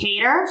coming to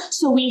cater.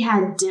 So we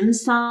had dim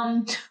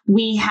sum.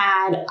 We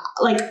had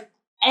like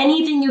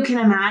anything you can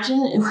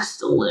imagine. It was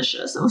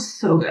delicious. It was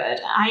so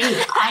good.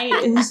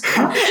 It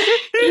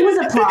was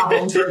a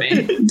problem for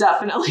me.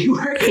 Definitely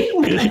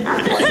working with it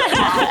was a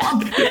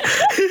problem.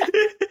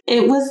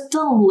 It was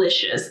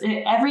delicious.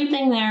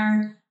 Everything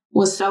there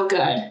was so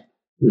good.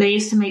 They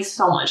used to make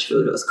so much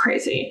food. It was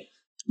crazy.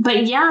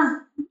 But yeah,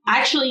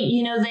 actually, they,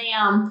 you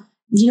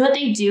know what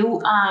they do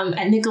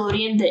at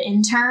Nickelodeon? The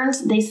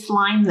interns, they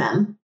slime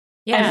them.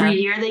 Yeah. Every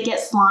year they get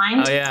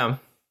slimed. Oh, yeah.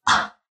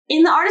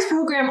 In the artist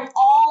program,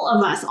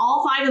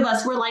 all 5 of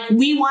us were like,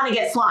 we want to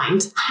get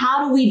slimed.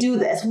 How do we do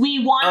this?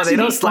 We want to they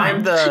don't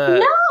slime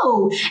the...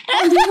 No!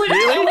 And we would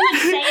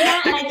say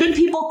that, and I think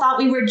people thought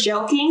we were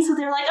joking. So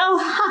they were like, oh,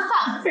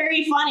 haha,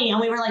 very funny.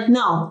 And we were like,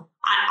 no.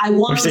 I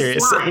want the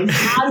slime.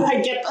 How do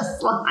I get the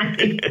slime?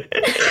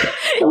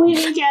 We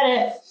didn't get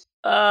it.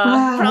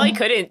 Probably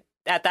couldn't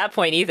at that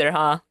point either,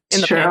 huh? In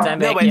the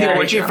pandemic. No, but I think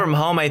working from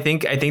home, I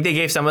think they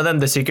gave some of them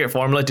the secret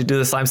formula to do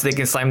the slime so they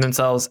can slime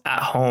themselves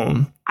at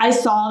home. I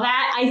saw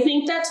that. I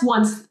think that's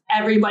once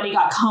everybody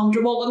got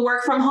comfortable with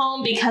work from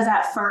home, because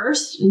at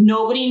first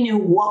nobody knew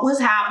what was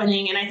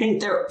happening, and I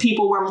think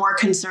people were more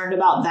concerned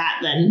about that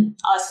than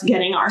us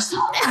getting our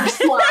slime.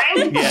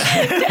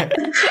 I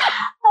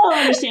don't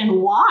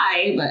understand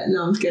why, but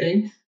no, I'm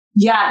kidding.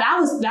 Yeah,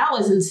 that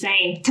was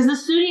insane, because the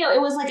studio,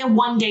 it was like a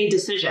one-day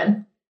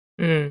decision.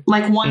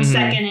 Like one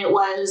second it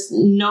was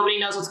nobody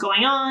knows what's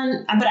going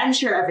on, but I'm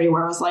sure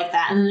everywhere was like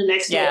that. And then the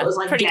next day it was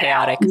like, get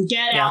chaotic.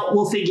 Get out.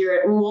 We'll figure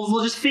it.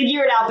 We'll just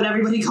figure it out, but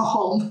everybody go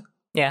home.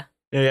 Yeah.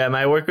 Yeah,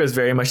 my work was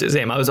very much the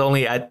same. I was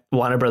only at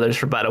Warner Brothers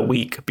for about a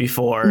week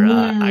before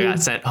I got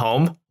sent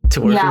home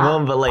to work from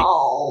home. But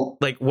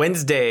like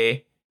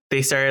Wednesday,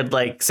 they started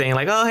like saying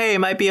like, oh, hey, it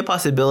might be a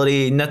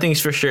possibility. Nothing's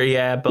for sure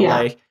yet, but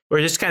like, we're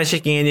just kind of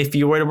checking in. If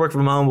you were to work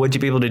from home, would you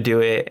be able to do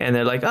it? And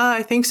they're like, oh,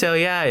 I think so.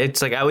 Yeah. It's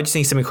like, I would just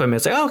need some equipment.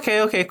 It's like,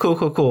 okay,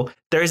 cool.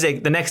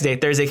 The next day,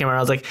 Thursday came around.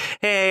 I was like,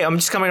 hey, I'm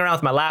just coming around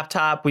with my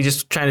laptop. We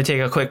just trying to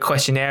take a quick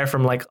questionnaire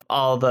from like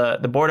all the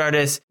board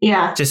artists.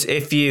 Yeah. Just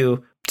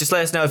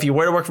let us know if you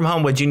were to work from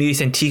home, would you need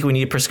Cintiq? We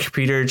need a personal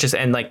computer,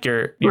 and like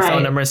your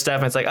phone number and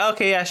stuff. And it's like,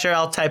 okay, yeah, sure.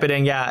 I'll type it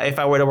in. Yeah. If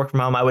I were to work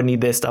from home, I would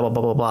need this, blah, blah,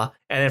 blah, blah.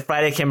 And then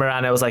Friday came around.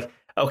 And I was like,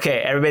 okay,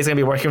 everybody's going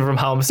to be working from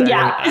home starting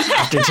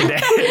after today.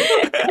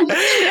 2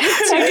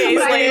 days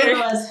later.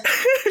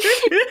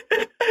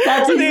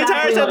 That's so exactly the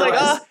entire time, like,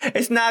 was.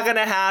 it's not going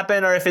to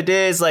happen. Or if it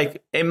is,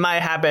 like, it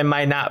might happen,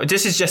 might not.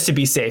 This is just to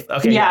be safe.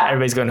 Okay,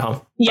 everybody's going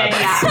home. Yeah.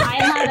 I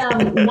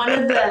had one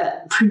of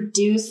the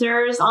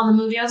producers on the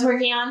movie I was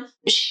working on.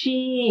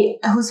 She,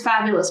 who's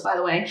fabulous, by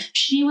the way,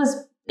 she was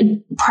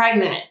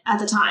pregnant at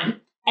the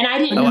time. And I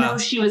didn't know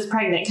she was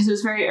pregnant because it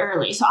was very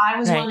early. So I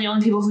was one of the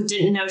only people who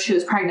didn't know she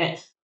was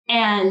pregnant.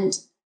 And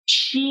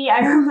I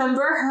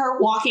remember her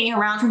walking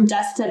around from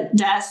desk to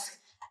desk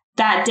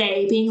that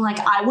day being like,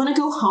 I want to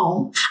go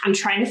home. I'm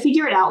trying to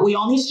figure it out. We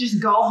all need to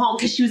just go home,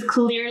 because she was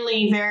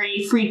clearly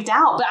very freaked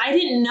out, but I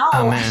didn't know.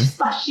 Oh, I just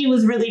thought she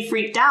was really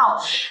freaked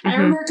out. And I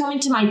remember her coming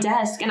to my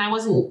desk, and I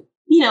wasn't,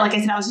 like I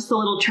said, I was just a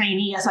little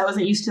trainee, so I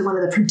wasn't used to one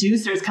of the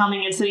producers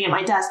coming and sitting at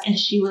my desk. And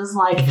she was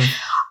like,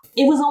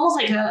 it was almost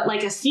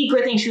like a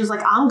secret thing. She was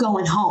like, I'm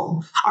going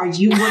home. We're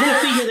going to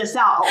figure this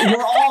out.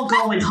 We're all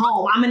going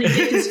home. I'm going to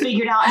get this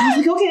figured out. And I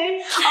was like,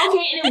 okay.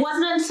 And it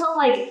wasn't until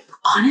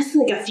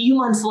honestly, a few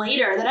months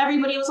later that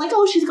everybody was like,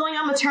 oh, she's going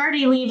on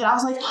maternity leave. And I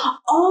was like,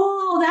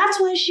 oh, that's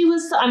why she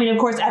was. I mean, of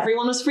course,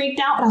 everyone was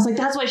freaked out, but I was like,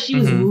 that's why she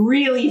was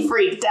really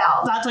freaked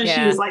out. That's why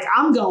she was like,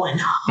 I'm going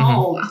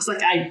home. I was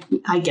like,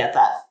 I get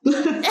that.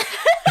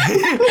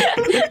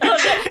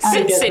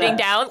 Sitting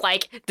down,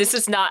 like, this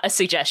is not a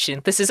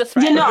suggestion. This is a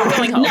threat. Yeah, We're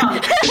going home. No.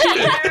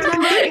 I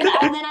remember,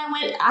 and then I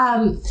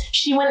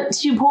went,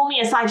 she pulled me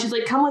aside. She's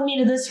like, come with me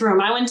to this room.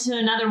 And I went to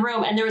another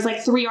room, and there was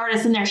 3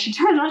 artists in there. She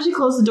turned around, she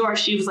closed the door.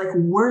 She was like,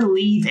 we're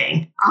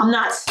leaving. I'm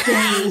not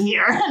staying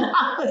here. And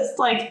I was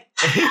like,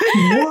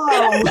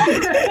 whoa.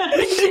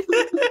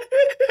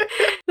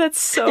 That's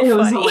so funny. It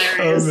was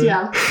hilarious.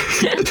 Yeah.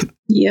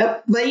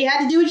 Yep. But you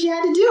had to do what you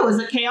had to do. It was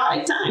a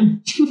chaotic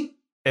time.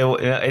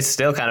 It's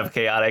still kind of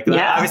chaotic.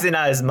 Yeah. Obviously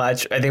not as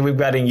much. I think we've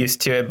gotten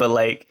used to it, but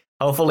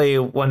hopefully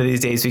one of these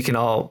days we can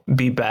all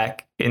be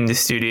back in the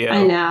studio.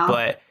 I know.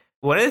 But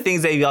one of the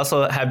things that you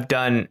also have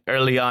done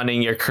early on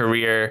in your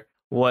career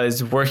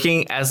was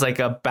working as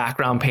a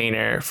background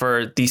painter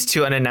for these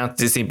 2 unannounced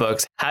Disney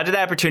books. How did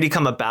that opportunity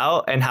come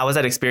about, and how was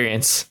that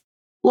experience?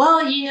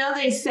 Well,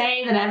 they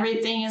say that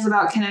everything is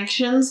about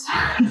connections.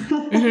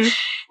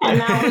 And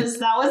that was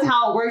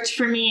how it worked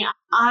for me.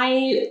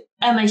 I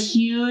am a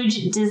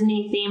huge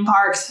Disney theme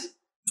parks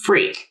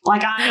freak.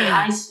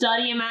 I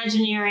study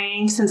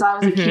Imagineering since I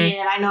was a kid.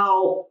 I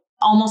know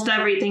almost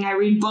everything. I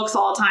read books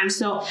all the time.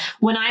 So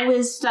when I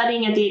was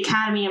studying at the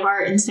Academy of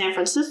Art in San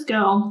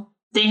Francisco,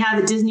 they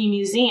have a Disney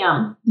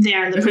museum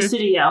there in the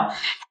Presidio.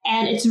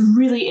 And it's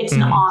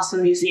an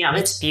awesome museum.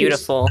 It's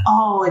beautiful.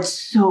 It's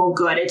so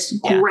good. It's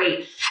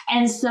great.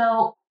 And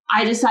so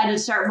I decided to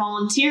start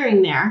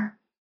volunteering there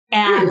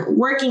and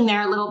working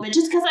there a little bit,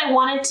 just because I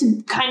wanted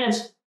to kind of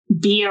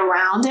be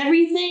around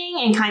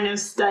everything and kind of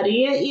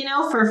study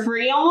it, for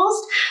free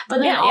almost. But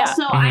then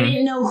I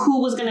didn't know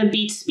who was going to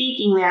be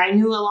speaking there. I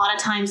knew a lot of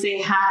times they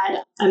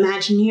had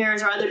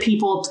Imagineers or other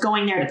people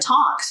going there to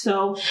talk.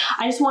 So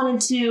I just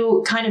wanted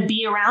to kind of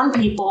be around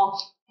people.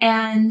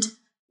 And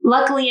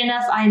luckily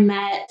enough, I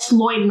met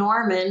Floyd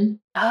Norman.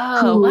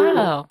 Oh,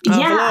 wow.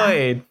 Yeah.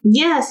 Floyd.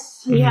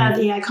 Yes. Yeah,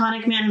 the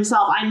iconic man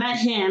himself. I met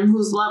him,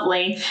 who's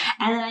lovely.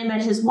 And then I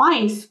met his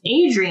wife,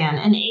 Adrienne.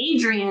 And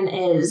Adrienne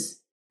is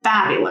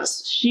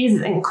fabulous. She's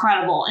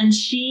incredible. And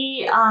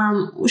she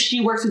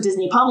works with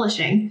Disney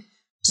Publishing.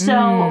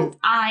 So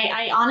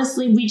I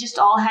honestly, we just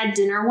all had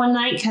dinner one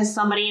night because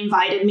somebody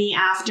invited me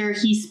after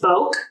he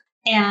spoke.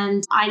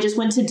 And I just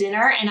went to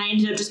dinner, and I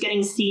ended up just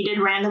getting seated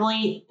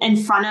randomly in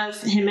front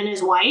of him and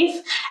his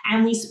wife.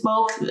 And we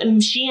spoke,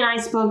 she and I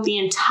spoke the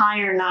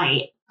entire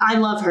night. I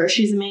love her.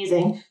 She's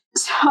amazing.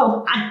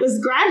 So I was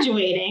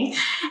graduating,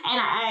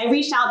 and I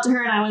reached out to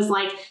her, and I was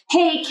like,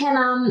 hey, can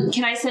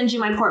I send you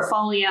my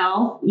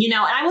portfolio? And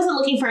I wasn't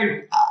looking for,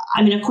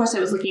 of course I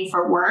was looking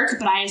for work,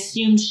 but I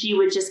assumed she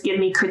would just give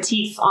me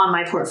critiques on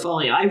my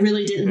portfolio. I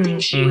really didn't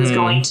think she was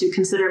going to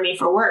consider me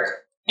for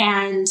work.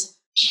 And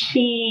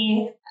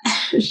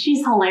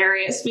she's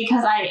hilarious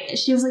because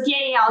she was like,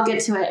 yeah, I'll get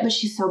to it. But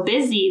she's so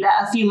busy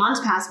that a few months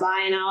passed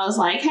by, and I was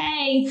like,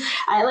 hey,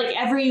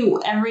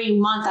 every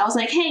month I was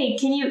like, hey,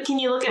 can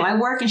you look at my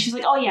work? And she's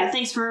like, oh yeah,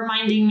 thanks for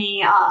reminding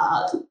me.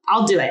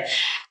 I'll do it.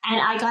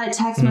 And I got a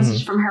text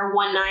message from her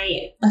one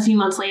night a few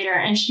months later,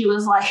 and she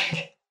was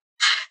like,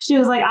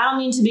 I don't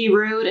mean to be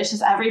rude. It's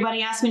just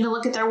everybody asked me to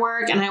look at their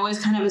work, and I always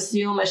kind of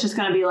assume it's just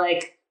going to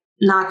be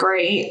not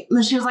great.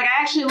 But she was like,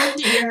 I actually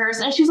looked at yours,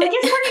 and she was like,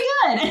 it's pretty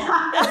good. And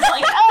I was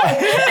like, oh,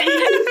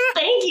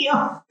 thank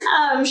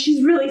you.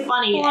 She's really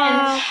funny.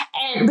 Wow.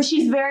 But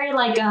she's very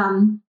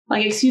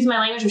excuse my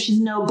language, but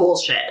she's no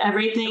bullshit.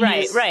 Everything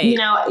is, right.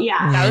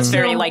 Yeah. That was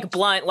very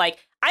blunt. I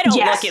don't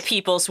look at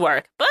people's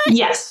work, but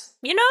yes.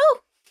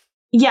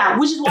 Yeah,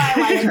 which is why I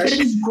like her.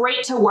 She's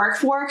great to work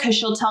for because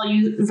she'll tell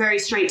you very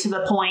straight to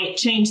the point,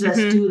 change this,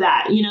 do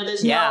that.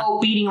 There's no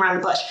beating around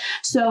the bush.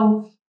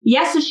 So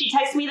so she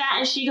texted me that,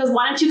 and she goes,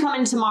 why don't you come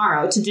in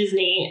tomorrow to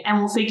Disney and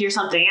we'll figure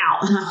something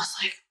out? And I was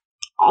like,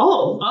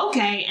 oh,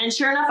 okay. And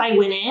sure enough, I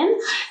went in.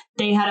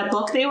 They had a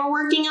book they were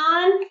working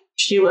on.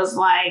 She was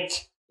like,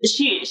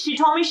 she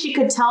told me she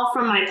could tell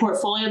from my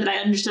portfolio that I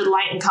understood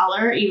light and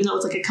color, even though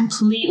it's a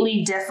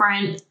completely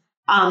different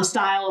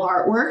style of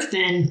artwork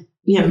than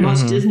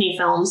most Disney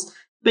films.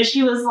 But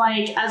she was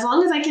like, as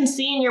long as I can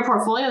see in your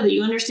portfolio that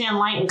you understand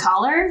light and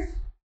color,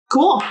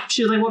 cool.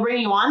 She was like, we'll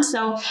bring you on.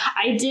 So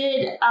I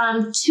did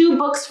 2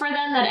 books for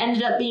them that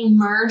ended up being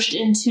merged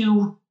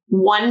into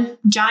one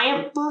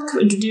giant book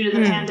due to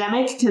the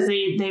pandemic because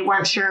they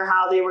weren't sure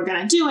how they were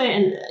going to do it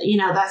and,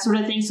 that sort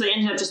of thing. So they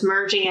ended up just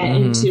merging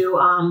it into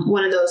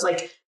one of those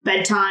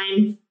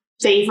bedtime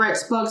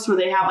favorites books where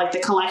they have like the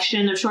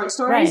collection of short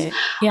stories. Right.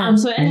 Yeah.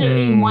 So it ended up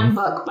being one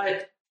book,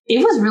 but it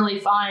was really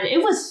fun.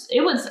 It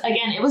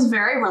was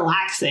very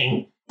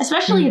relaxing,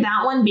 especially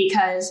that one,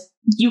 because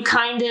you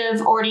kind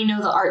of already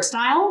know the art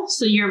style.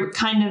 So you're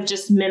kind of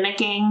just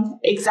mimicking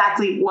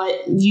exactly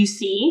what you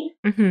see.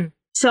 Mm-hmm.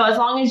 So as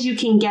long as you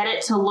can get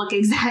it to look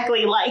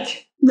exactly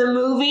like the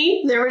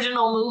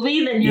original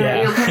movie, then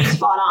you're pretty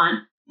spot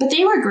on. But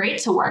they were great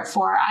to work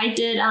for.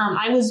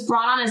 I was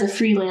brought on as a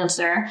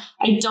freelancer.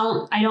 I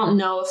don't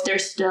know if they're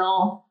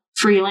still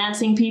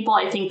freelancing people.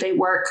 I think they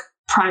work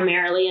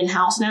primarily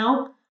in-house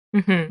now.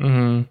 Mm-hmm.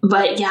 Mm-hmm.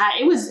 But yeah,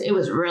 it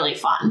was really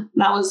fun.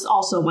 That was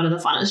also one of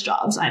the funnest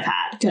jobs I've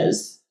had,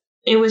 because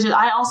it was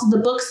just,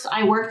 the books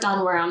I worked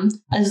on were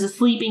as a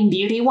Sleeping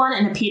Beauty one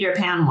and a Peter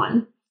Pan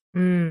one.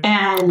 Mm.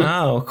 And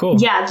oh, cool.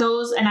 Yeah,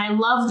 and I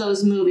love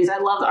those movies. I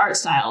love the art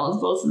style of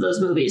both of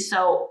those movies.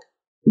 So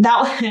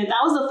that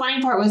was the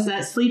funny part, was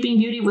that Sleeping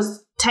Beauty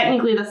was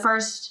technically the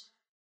first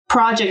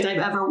project I've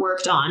ever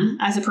worked on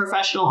as a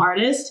professional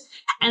artist.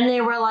 And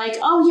they were like,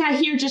 "Oh yeah,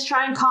 here, just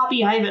try and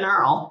copy Ivan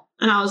Earl."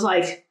 And I was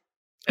like,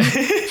 "Are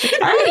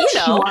you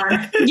sure?"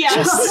 Yeah, are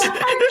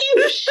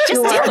you sure? Just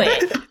do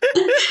it.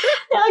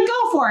 They're like,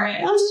 "Go for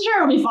it. I'm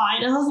sure it'll be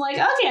fine." And I was like,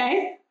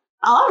 "Okay,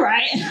 all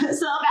right."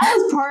 So that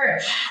was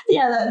part.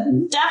 Yeah,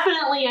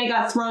 definitely I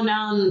got thrown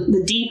down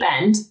the deep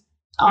end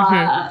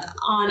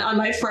on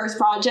my first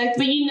project.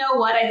 But you know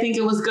what? I think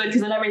it was good,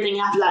 because then everything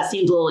after that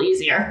seemed a little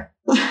easier.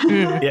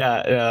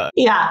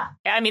 Yeah.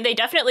 I mean, they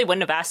definitely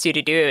wouldn't have asked you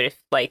to do it if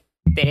they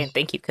didn't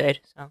think you could.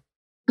 So.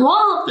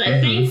 Well,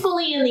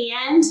 thankfully, in the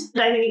end,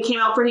 I think it came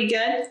out pretty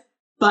good.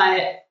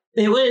 But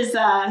it was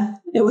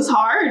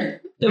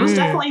hard. It was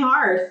definitely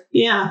hard.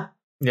 Yeah.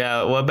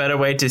 Yeah, what better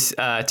way to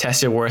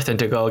test your worth than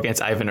to go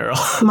against Ivan Earl?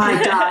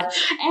 My God.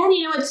 And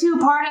you know what, too?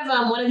 Part of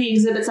one of the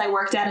exhibits I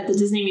worked at the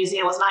Disney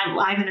Museum was an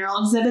Ivan Earl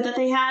exhibit that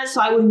they had. So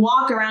I would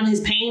walk around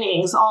his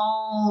paintings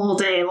all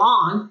day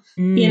long,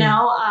 you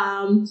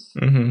know?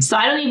 So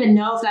I don't even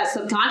know if that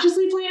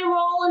subconsciously played a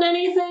role in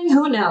anything.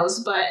 Who knows?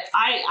 But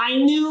I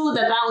knew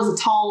that was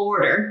a tall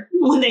order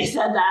when they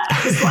said that.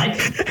 I was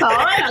like, all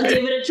right, I'll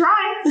give it a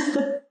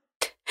try.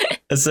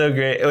 That's so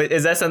great.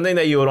 Is that something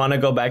that you would want to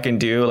go back and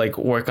do, like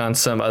work on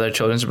some other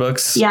children's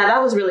books? Yeah,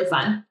 that was really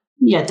fun.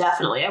 Yeah,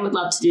 definitely. I would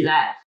love to do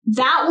that.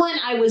 That one,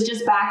 I was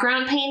just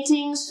background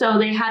painting. So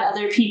they had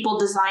other people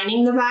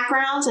designing the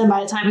backgrounds. And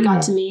by the time it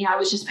got to me, I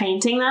was just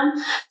painting them.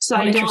 So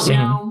I don't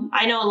know.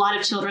 I know a lot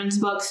of children's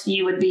books,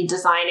 you would be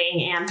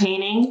designing and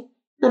painting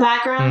the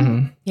background.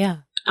 Mm-hmm. Yeah.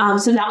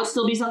 So that would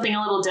still be something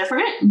a little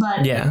different.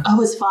 But it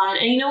was fun.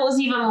 And you know what was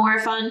even more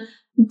fun?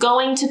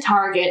 Going to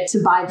Target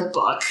to buy the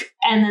book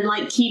and then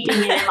like keeping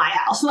it in my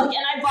house. Like,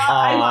 and I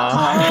bought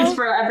copies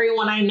for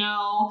everyone I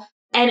know.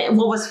 And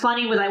what was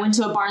funny was I went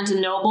to a Barnes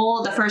and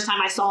Noble. The first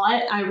time I saw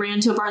it, I ran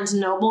to a Barnes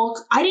and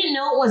Noble. I didn't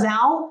know it was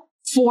out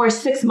for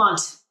 6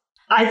 months.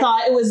 I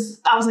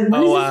was like,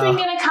 when is this thing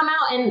going to come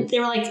out? And they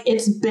were like,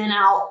 it's been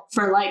out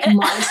for like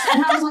months.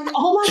 And I was like,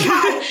 oh my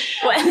God.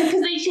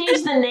 Because they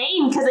changed the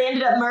name, because they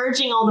ended up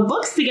merging all the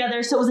books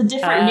together. So it was a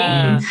different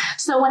name.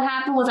 So what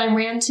happened was I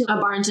ran to a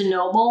Barnes and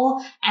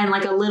Noble, and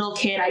like a little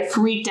kid, I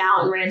freaked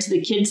out and ran to the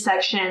kids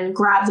section,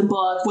 grabbed the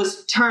book,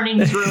 was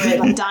turning through it,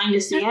 like dying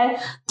to see it.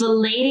 The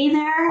lady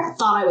there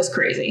thought I was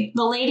crazy.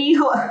 The lady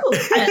who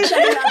checked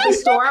out the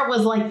store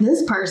was like,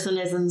 this person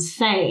is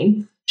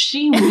insane.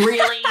 She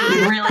really,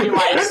 really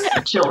likes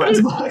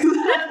children's books.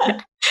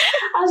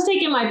 I was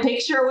taking my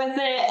picture with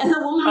it, and the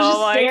woman was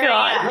just staring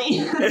at me.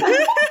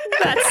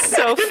 That's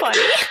so funny.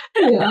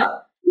 Yeah.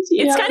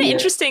 It's kind of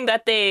interesting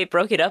that they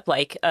broke it up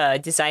like a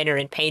designer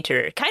and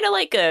painter, kind of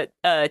like a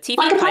TV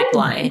like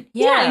pipeline.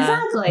 Yeah,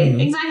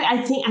 exactly.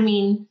 Exactly. I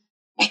mean,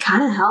 it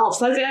kind of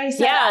helps. Like I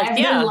said, I've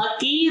been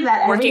lucky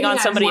that working on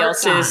somebody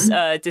else's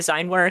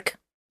design work.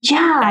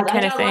 Yeah, that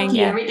kind of thing.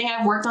 Yeah. Everything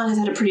I've worked on has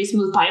had a pretty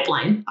smooth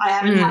pipeline. I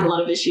haven't had a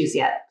lot of issues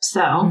yet.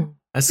 So,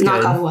 that's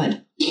knock good. on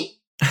wood.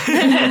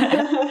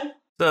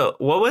 So,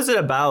 what was it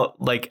about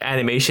like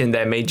animation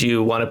that made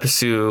you want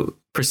to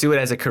pursue it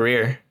as a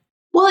career?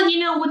 Well, you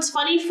know, what's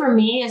funny for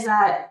me is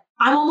that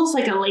I'm almost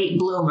like a late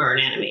bloomer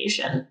in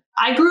animation.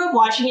 I grew up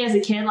watching it as a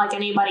kid like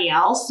anybody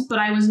else, but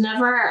I was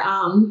never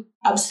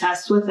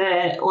obsessed with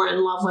it or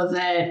in love with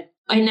it.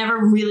 I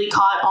never really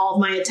caught all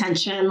of my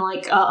attention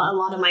like a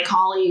lot of my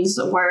colleagues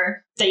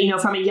were, that, you know,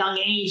 from a young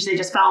age, they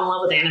just fell in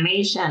love with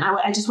animation.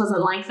 I just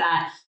wasn't like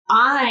that.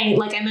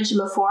 Like I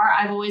mentioned before,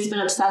 I've always been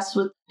obsessed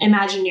with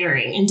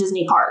Imagineering in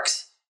Disney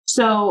parks.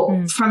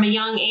 So from a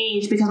young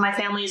age, because my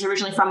family is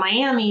originally from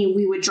Miami,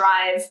 we would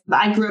drive.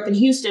 I grew up in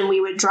Houston.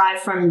 We would drive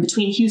from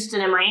between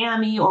Houston and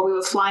Miami, or we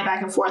would fly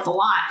back and forth a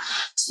lot.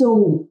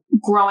 So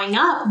growing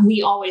up,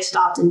 we always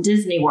stopped in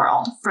Disney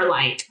World for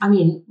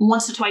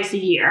once or twice a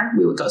year,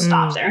 we would go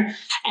stop there.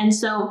 And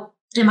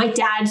my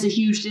dad's a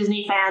huge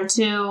Disney fan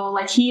too.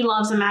 Like he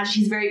loves Imagine.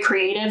 He's very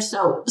creative.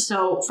 So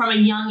from a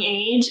young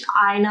age,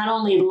 I not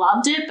only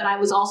loved it, but I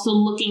was also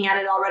looking at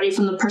it already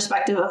from the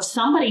perspective of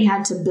somebody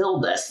had to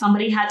build this.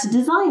 Somebody had to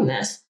design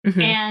this.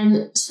 Mm-hmm.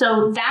 And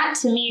so that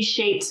to me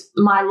shaped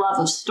my love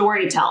of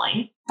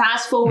storytelling.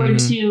 fast forward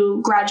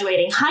to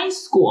graduating high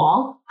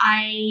school,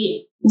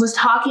 I was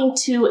talking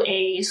to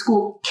a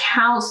school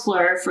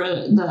counselor for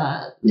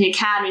the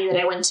academy that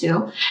I went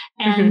to.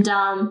 And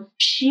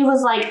she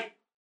was like,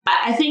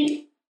 I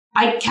think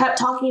I kept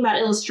talking about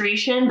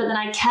illustration, but then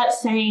I kept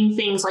saying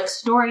things like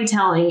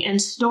storytelling and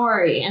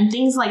story and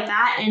things like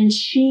that. And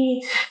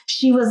she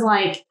was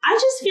like, I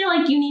just feel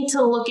like you need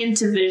to look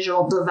into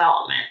visual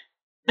development.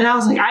 And I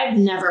was like, I've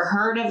never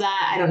heard of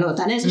that. I don't know what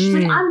that is. And she's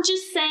like, I'm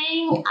just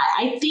saying,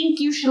 I think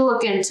you should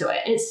look into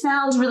it. It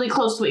sounds really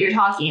close to what you're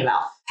talking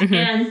about.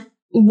 And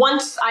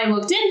once I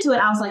looked into it,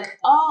 I was like,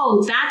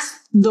 oh, that's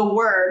the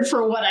word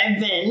for what I've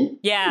been,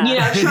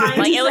 trying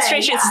like to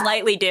illustration say.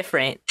 slightly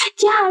different.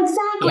 Yeah,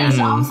 exactly.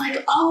 So I was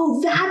like,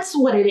 oh, that's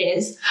what it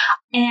is.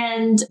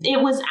 And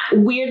it was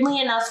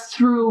weirdly enough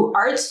through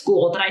art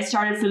school that I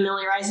started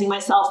familiarizing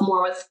myself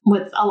more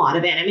with a lot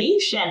of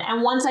animation.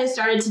 And once I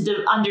started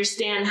to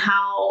understand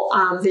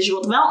how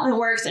visual development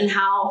works and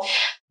how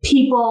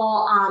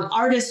people,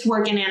 artists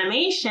work in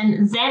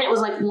animation, then it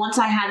was like, once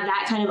I had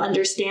that kind of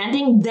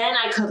understanding, then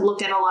I could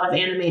look at a lot of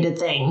animated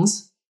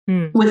things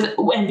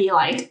and be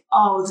like,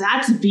 oh,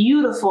 that's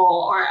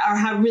beautiful, or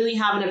really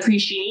have an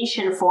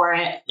appreciation for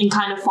it and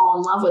kind of fall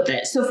in love with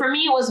it. So for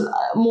me, it was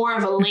more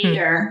of a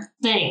later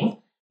thing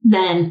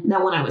than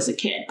when I was a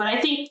kid. But I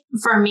think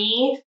for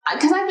me,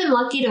 because I've been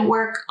lucky to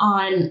work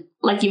on,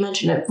 like you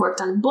mentioned, I've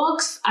worked on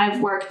books,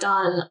 I've worked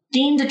on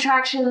themed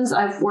attractions,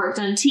 I've worked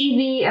on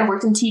TV, I've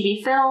worked in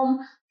TV film,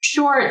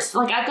 shorts.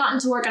 Like I've gotten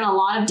to work on a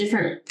lot of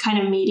different kind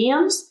of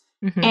mediums.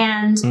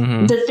 And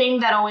the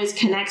thing that always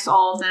connects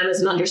all of them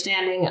is an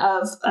understanding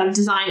of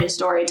design and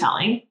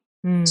storytelling.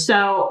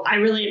 So I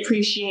really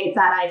appreciate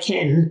that I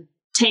can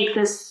take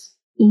this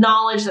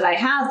knowledge that I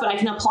have, but I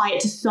can apply it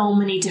to so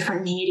many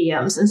different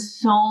mediums and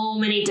so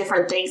many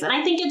different things. And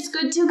I think it's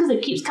good too, because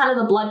it keeps kind of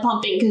the blood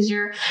pumping, because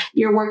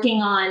you're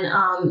working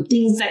on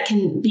things that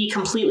can be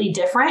completely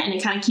different, and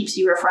it kind of keeps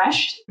you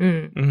refreshed.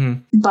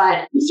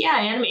 But yeah,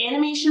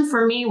 animation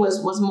for me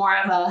was more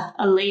of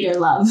a later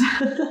love.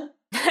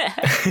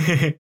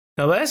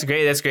 No, but that's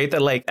great. That's great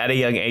that like at a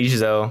young age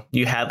though,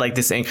 you had like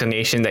this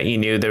inclination that you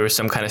knew there was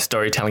some kind of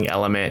storytelling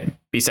element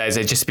besides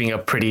it just being a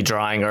pretty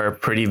drawing or a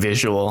pretty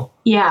visual.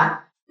 Yeah.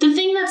 The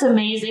thing that's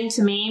amazing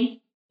to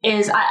me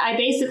is I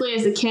basically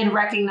as a kid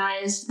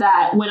recognized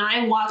that when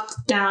I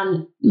walked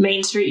down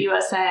Main Street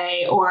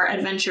USA or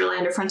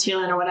Adventureland or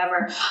Frontierland or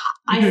whatever,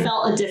 I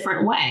felt a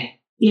different way,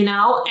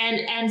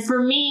 and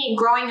for me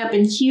growing up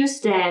in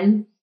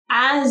Houston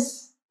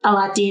as a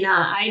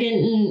Latina,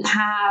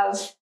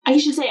 I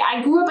should say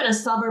I grew up in a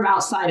suburb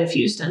outside of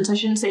Houston. So I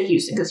shouldn't say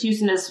Houston, because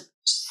Houston is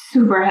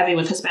super heavy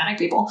with Hispanic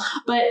people.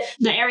 But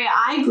the area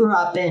I grew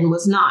up in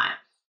was not.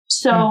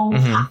 So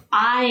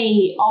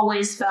I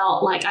always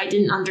felt like I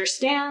didn't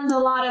understand a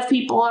lot of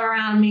people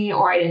around me,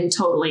 or I didn't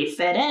totally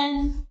fit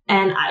in.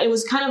 And it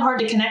was kind of hard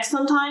to connect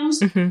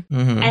sometimes.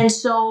 And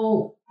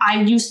so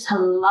I used to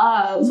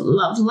love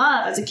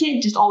as a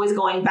kid, just always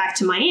going back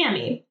to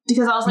Miami,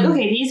 because I was like,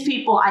 okay, these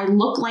people, I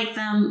look like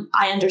them.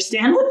 I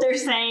understand what they're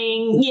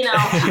saying.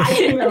 I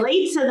can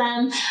relate to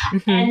them.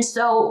 And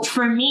so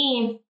for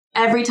me,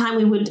 every time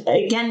we would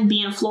again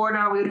be in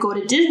Florida, or we would go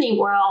to Disney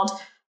World,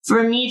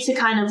 for me to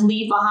kind of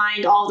leave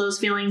behind all those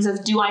feelings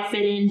of, do I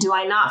fit in? Do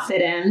I not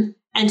fit in?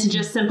 And to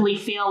just simply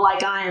feel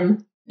like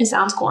it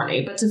sounds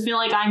corny, but to feel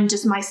like I'm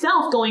just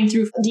myself going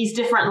through these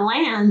different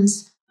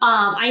lands.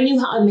 I knew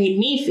how it made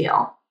me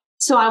feel.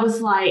 So I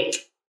was like,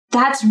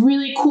 that's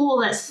really cool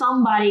that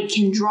somebody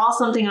can draw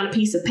something on a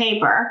piece of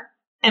paper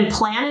and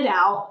plan it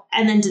out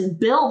and then to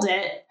build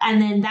it. And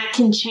then that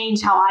can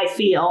change how I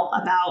feel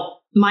about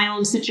my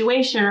own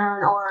situation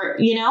or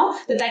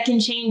that can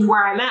change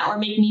where I'm at or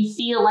make me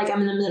feel like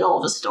I'm in the middle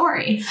of a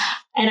story.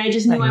 And I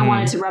just knew I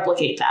wanted to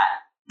replicate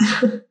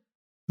that.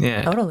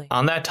 Yeah, totally.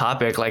 On that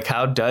topic, like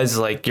how does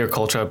like your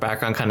cultural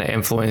background kind of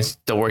influence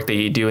the work that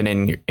you do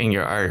and in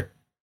your art?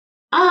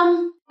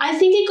 I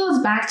think it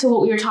goes back to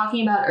what we were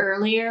talking about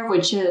earlier,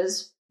 which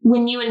is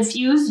when you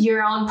infuse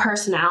your own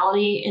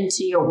personality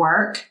into your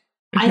work,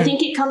 I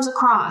think it comes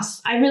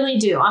across. I really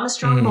do. I'm a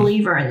strong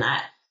believer in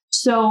that.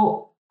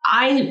 So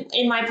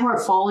in my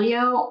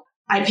portfolio,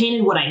 I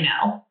painted what I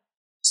know.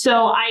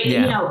 So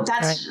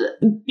that's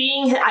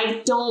right.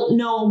 I don't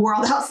know a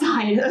world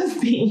outside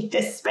of being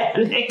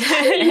Hispanic.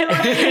 You know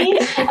what I mean?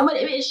 But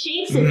it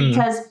shapes it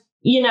because,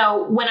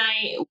 when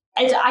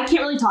I can't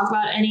really talk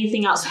about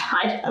anything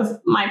outside of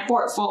my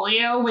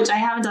portfolio, which I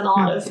haven't done a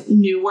lot of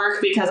new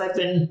work because I've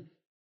been,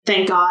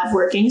 thank God,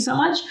 working so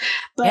much.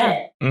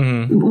 But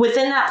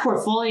within that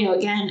portfolio,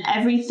 again,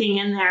 everything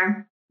in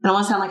there, I don't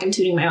want to sound like I'm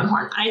tooting my own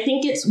horn. I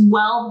think it's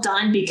well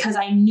done because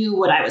I knew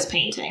what I was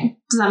painting.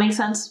 Does that make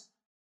sense?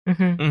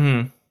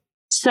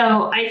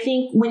 So I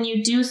think when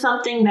you do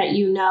something that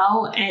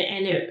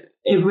and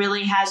it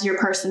really has your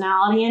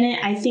personality in it,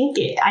 I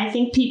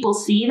think people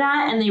see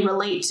that and they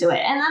relate to it.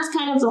 And that's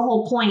kind of the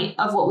whole point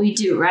of what we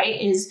do,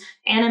 right? Is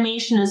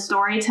animation is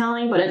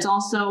storytelling, but it's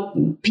also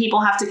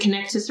people have to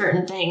connect to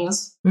certain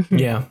things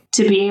Yeah.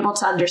 to be able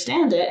to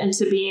understand it and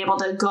to be able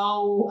to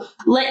go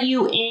let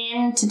you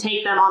in to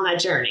take them on that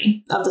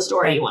journey of the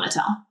story you want to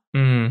tell.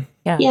 Mm-hmm.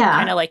 Yeah.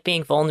 Kind of like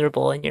being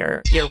vulnerable in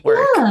your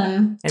work. Yeah,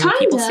 And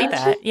people see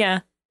that.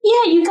 Yeah.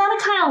 Yeah, you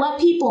gotta kind of let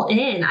people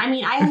in. I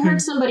mean, I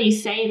heard somebody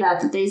say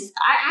that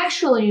I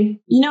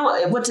actually,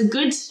 what's a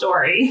good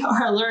story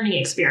or a learning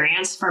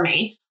experience for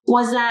me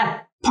was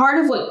that part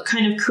of what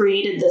kind of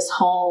created this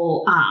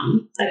whole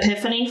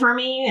epiphany for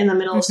me in the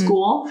middle of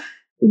school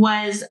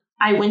was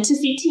I went to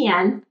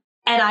CTN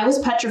and I was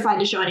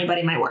petrified to show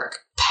anybody my work.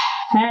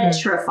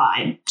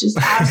 Petrified, just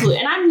absolutely.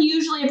 And I'm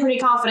usually a pretty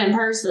confident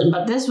person,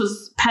 but this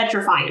was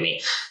petrifying to me.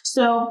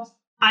 So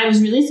I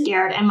was really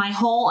scared, and my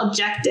whole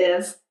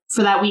objective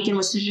for that weekend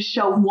was to just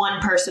show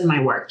one person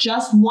my work,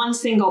 just one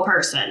single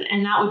person.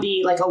 And that would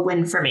be like a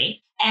win for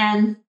me.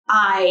 And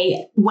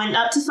I went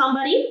up to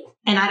somebody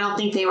and I don't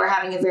think they were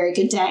having a very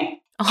good day.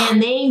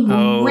 And they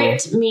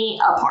ripped me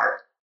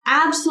apart,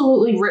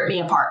 absolutely ripped me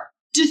apart,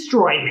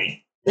 destroyed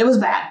me. It was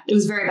bad. It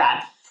was very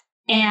bad.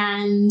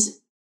 And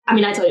I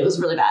mean, I tell you, it was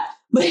really bad.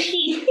 But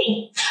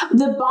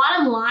the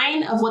bottom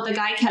line of what the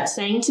guy kept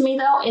saying to me,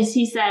 though, is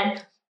he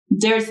said,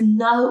 there's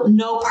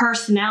no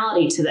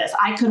personality to this.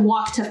 I could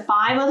walk to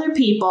 5 other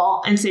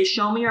people and say,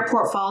 show me your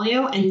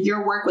portfolio, and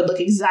your work would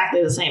look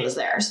exactly the same as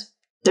theirs.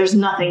 There's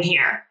nothing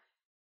here.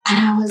 And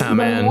I was, the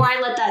more I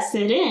let that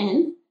sit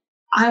in,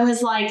 I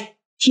was like,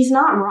 he's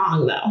not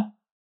wrong, though.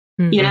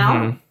 You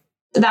know?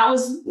 That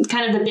was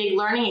kind of the big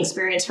learning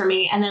experience for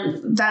me. And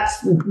then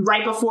that's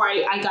right before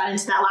I got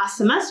into that last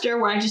semester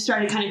where I just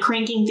started kind of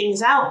cranking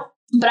things out.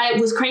 But I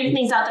was cranking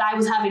things out that I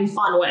was having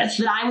fun with,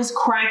 that I was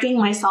cracking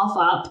myself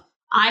up.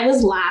 I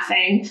was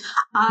laughing.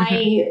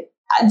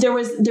 There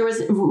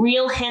was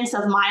real hints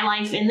of my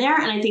life in there.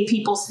 And I think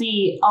people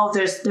see,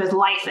 there's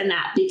life in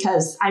that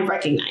because I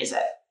recognize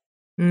it.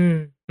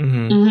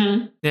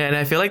 Yeah, and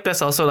I feel like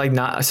that's also like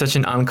not such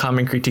an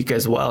uncommon critique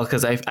as well,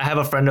 because I have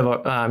a friend of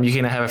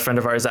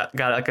ours that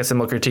got like a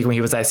similar critique when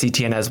he was at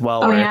CTN as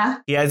well.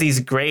 He has these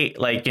great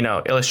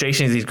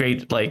illustrations, these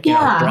great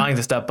drawings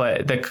and stuff,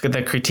 but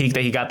the critique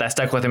that he got that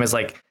stuck with him is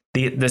like,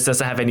 this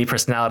doesn't have any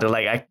personality.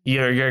 Like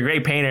you're a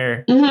great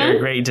painter, you're a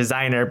great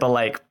designer, but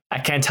like I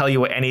can't tell you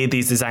what any of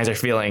these designs are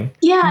feeling.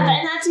 Yeah,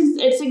 and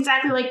it's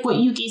exactly like what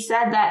Yuki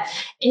said, that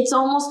it's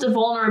almost a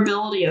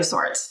vulnerability of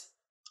sorts.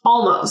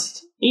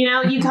 Almost. You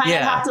kind of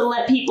have to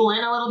let people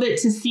in a little bit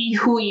to see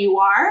who you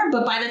are.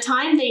 But by the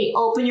time they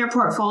open your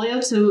portfolio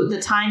to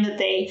the time that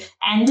they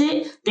end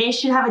it, they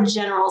should have a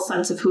general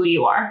sense of who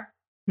you are.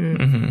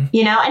 And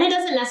it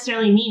doesn't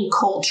necessarily mean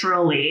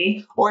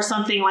culturally or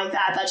something like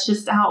that. That's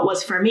just how it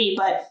was for me.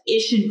 But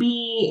it should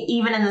be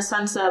even in the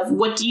sense of,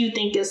 what do you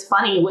think is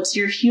funny? What's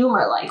your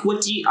humor like?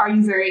 Are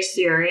you very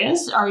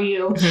serious? Are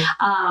you,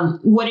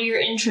 what are your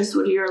interests?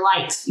 What are your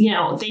likes?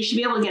 They should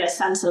be able to get a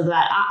sense of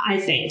that, I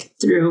think,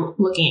 through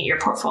looking at your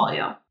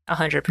portfolio.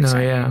 100%. Oh,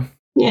 yeah.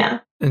 Yeah.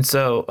 And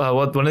so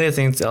one of the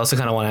things I also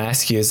kind of want to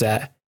ask you is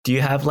that, do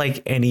you have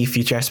like any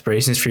future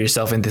aspirations for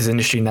yourself in this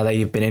industry now that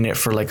you've been in it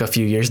for like a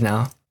few years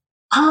now?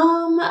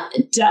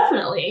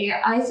 Definitely.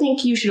 I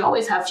think you should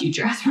always have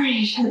future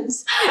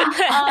aspirations.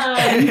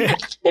 It'd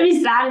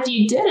be sad if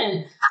you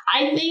didn't.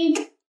 I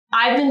think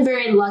I've been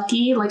very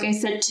lucky, like I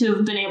said, to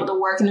have been able to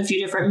work in a few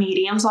different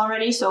mediums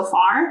already so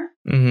far.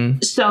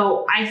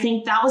 So I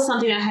think that was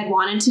something I had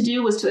wanted to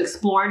do, was to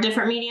explore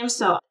different mediums.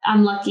 So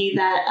I'm lucky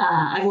that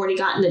I've already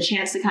gotten the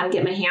chance to kind of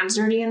get my hands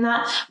dirty in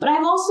that. But I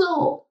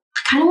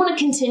kind of want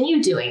to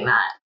continue doing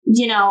that.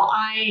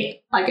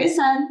 Like I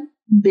said,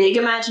 big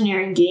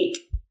Imagineering geek.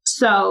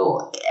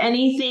 So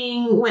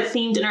anything with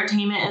themed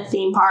entertainment and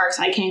theme parks,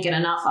 I can't get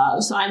enough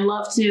of. So I'd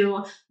love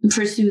to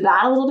pursue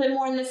that a little bit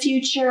more in the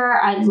future.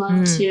 I'd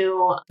love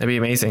to... That'd be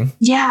amazing.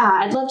 Yeah,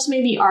 I'd love to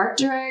maybe art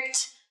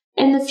direct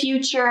in the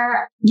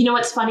future.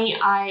 What's funny?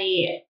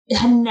 I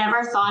had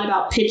never thought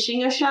about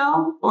pitching a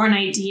show or an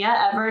idea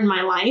ever in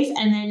my life.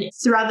 And then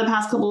throughout the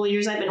past couple of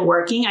years I've been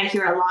working, I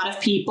hear a lot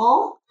of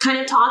people kind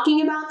of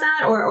talking about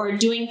that or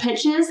doing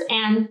pitches.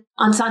 And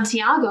on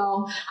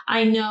Santiago,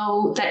 I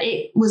know that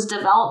it was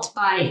developed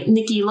by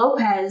Nikki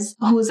Lopez,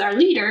 who's our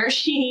leader.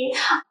 She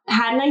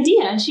had an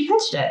idea and she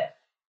pitched it.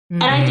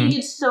 And I think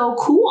it's so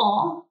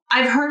cool.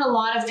 I've heard a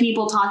lot of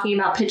people talking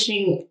about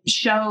pitching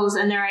shows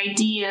and their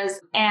ideas.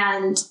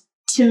 And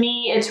to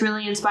me, it's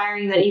really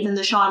inspiring that even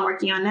the show I'm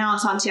working on now,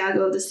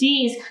 Santiago of the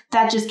Seas,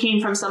 that just came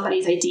from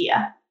somebody's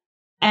idea.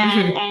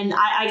 And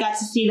I got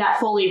to see that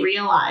fully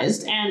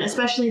realized. And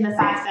especially the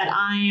fact that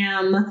I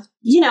am,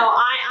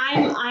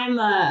 I'm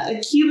a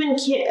Cuban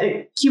kid,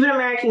 a Cuban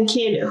American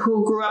kid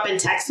who grew up in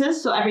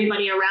Texas. So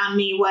everybody around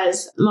me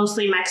was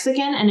mostly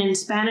Mexican. And in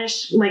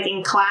Spanish, like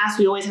in class,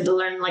 we always had to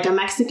learn like a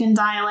Mexican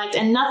dialect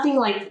and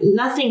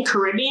nothing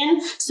Caribbean.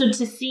 So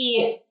to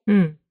see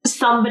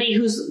somebody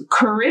who's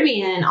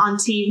Caribbean on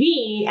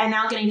TV and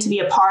now getting to be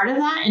a part of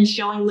that and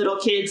showing little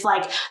kids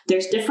like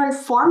there's different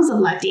forms of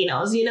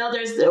Latinos,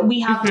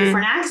 we have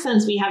different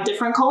accents, we have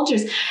different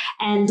cultures,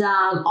 and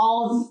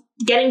all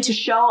getting to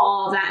show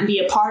all of that and be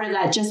a part of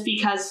that just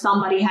because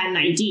somebody had an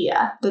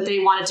idea that they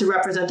wanted to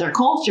represent their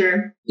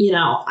culture,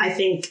 I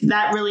think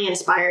that really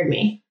inspired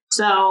me.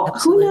 So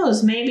Absolutely. Who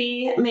knows,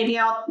 maybe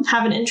I'll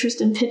have an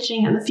interest in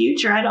pitching in the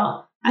future. I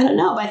don't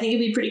know, but I think it'd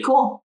be pretty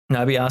cool.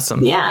 That'd be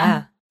awesome.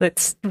 Yeah.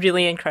 That's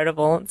really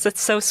incredible. It's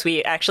so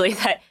sweet, actually,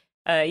 that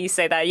you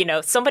say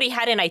that, somebody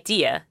had an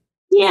idea.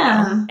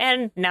 Yeah.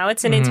 And now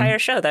it's an entire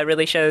show that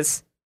really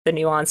shows the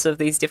nuance of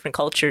these different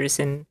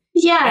cultures and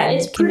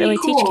it's can pretty really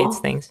cool. teach kids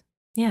things.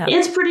 Yeah.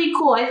 It's pretty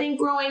cool. I think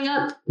growing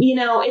up,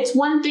 it's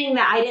one thing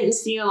that I didn't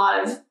see a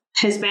lot of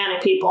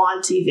Hispanic people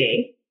on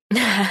TV.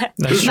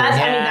 That's true. I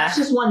mean, that's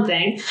just one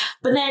thing.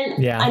 But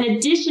then in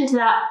addition to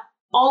that,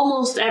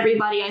 almost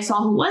everybody I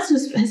saw who was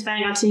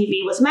Hispanic on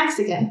TV was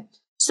Mexican.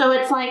 So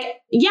it's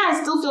like, I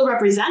still feel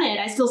represented.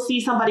 I still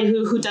see somebody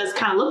who does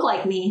kind of look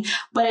like me,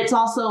 but it's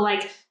also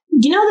like,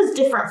 there's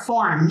different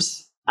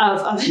forms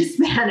of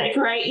Hispanic,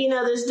 right?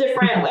 There's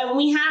different, and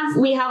we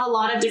have a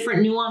lot of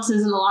different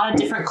nuances and a lot of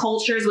different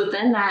cultures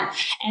within that.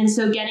 And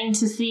so getting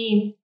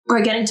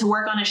to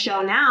work on a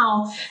show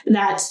now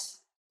that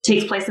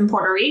takes place in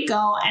Puerto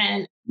Rico,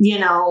 and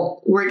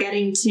we're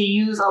getting to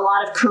use a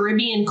lot of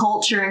Caribbean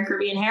culture and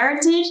Caribbean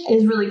heritage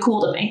is really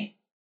cool to me.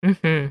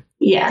 Mm-hmm.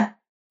 Yeah.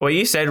 What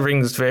you said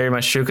rings very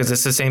much true, because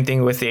it's the same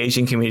thing with the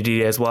Asian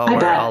community as well,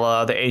 where all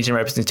of the Asian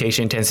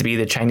representation tends to be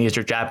either Chinese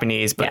or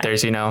Japanese, but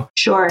there's,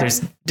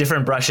 there's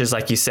different brushes,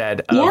 like you said,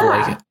 of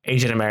like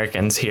Asian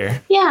Americans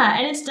here. Yeah,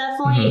 and it's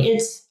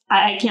definitely,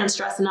 I can't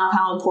stress enough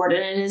how important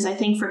it is, I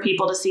think, for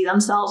people to see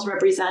themselves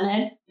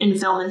represented in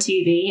film and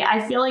TV.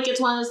 I feel like it's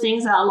one of those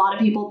things that a lot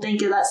of people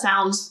think that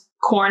sounds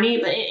corny,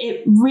 but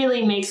it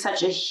really makes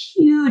such a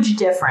huge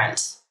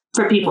difference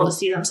for people to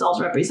see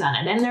themselves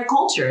represented and their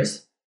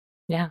cultures.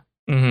 Yeah.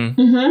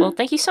 Mm-hmm. Well,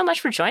 thank you so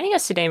much for joining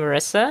us today,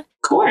 Marissa. Of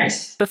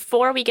course.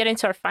 Before we get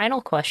into our final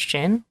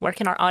question, where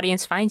can our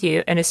audience find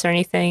you? And is there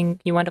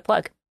anything you want to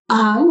plug?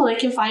 Well, they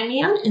can find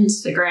me on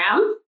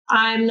Instagram.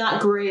 I'm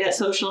not great at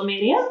social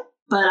media,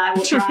 but I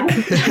will try.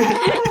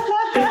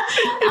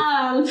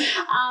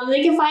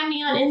 They can find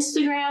me on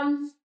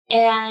Instagram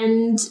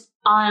and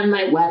on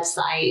my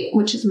website,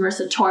 which is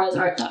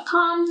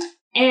marissatorresart.com.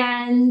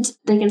 And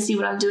they can see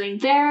what I'm doing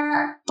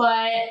there.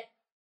 But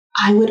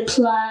I would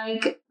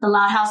plug the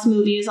Loud House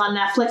movie is on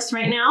Netflix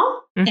right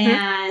now.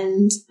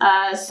 And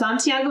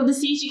Santiago of the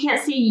Seas you can't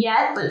see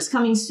yet, but it's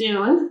coming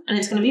soon. And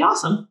it's going to be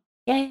awesome.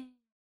 Yay.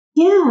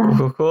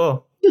 Yeah.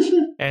 Cool.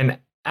 And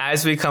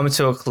as we come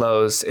to a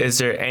close, is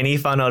there any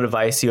final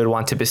advice you would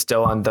want to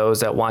bestow on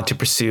those that want to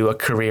pursue a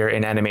career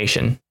in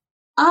animation?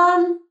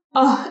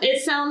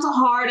 It sounds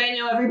hard. I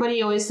know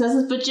everybody always says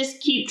this, but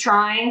just keep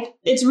trying.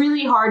 It's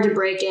really hard to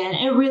break in.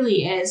 It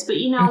really is. But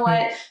you know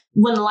what?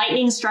 When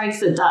lightning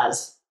strikes, it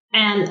does.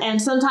 And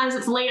sometimes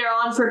it's later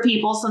on for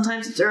people.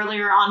 Sometimes it's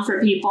earlier on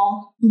for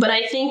people. But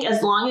I think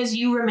as long as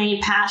you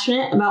remain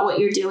passionate about what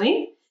you're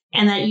doing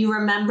and that you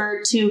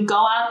remember to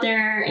go out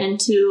there and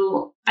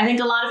I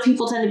think a lot of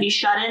people tend to be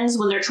shut-ins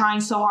when they're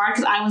trying so hard,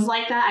 because I was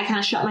like that. I kind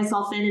of shut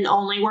myself in and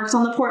only worked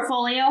on the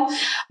portfolio.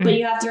 But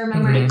you have to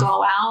remember to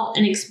go out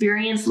and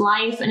experience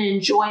life and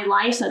enjoy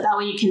life, so that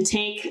way you can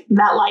take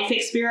that life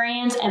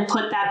experience and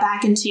put that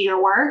back into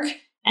your work.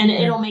 And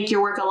it'll make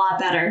your work a lot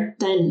better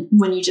than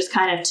when you just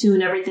kind of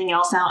tune everything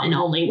else out and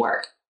only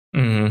work.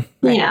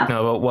 Mm-hmm. Yeah.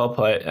 No, well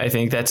put. I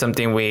think that's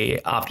something we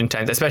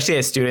oftentimes, especially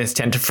as students,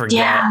 tend to forget.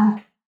 Yeah.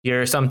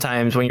 You're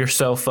sometimes, when you're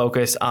so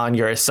focused on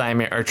your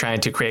assignment or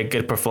trying to create a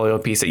good portfolio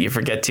piece, that you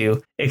forget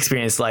to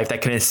experience life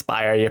that can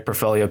inspire your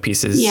portfolio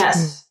pieces.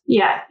 Yes.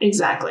 Yeah,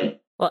 exactly.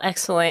 Well,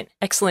 excellent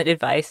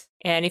advice.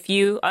 And if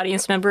you,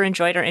 audience member,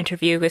 enjoyed our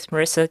interview with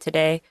Marissa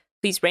today,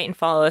 please rate and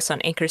follow us on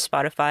Anchor,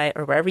 Spotify,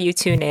 or wherever you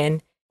tune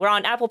in. We're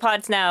on Apple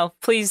Pods now.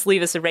 Please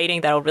leave us a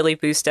rating. That'll really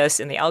boost us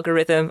in the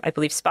algorithm. I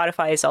believe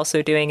Spotify is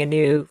also doing a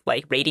new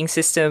rating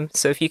system.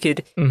 So if you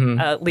could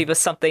leave us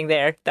something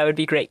there, that would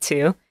be great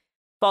too.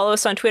 Follow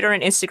us on Twitter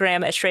and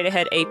Instagram at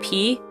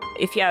StraightAheadAP.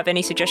 If you have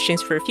any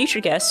suggestions for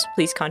future guests,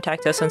 please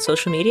contact us on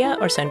social media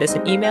or send us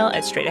an email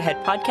at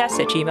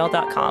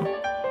straightaheadpodcast@gmail.com.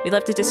 We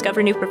love to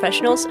discover new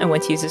professionals and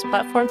want to use this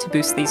platform to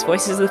boost these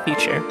voices of the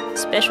future.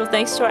 Special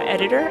thanks to our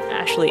editor,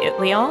 Ashley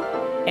Itleon.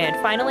 And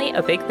finally,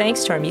 a big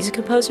thanks to our music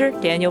composer,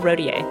 Daniel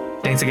Rodier.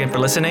 Thanks again for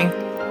listening.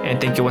 And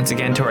thank you once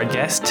again to our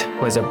guest,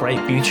 who has a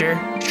bright future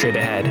straight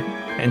ahead.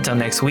 Until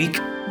next week,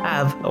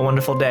 have a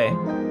wonderful day.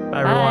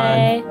 Bye,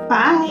 everyone.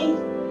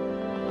 Bye.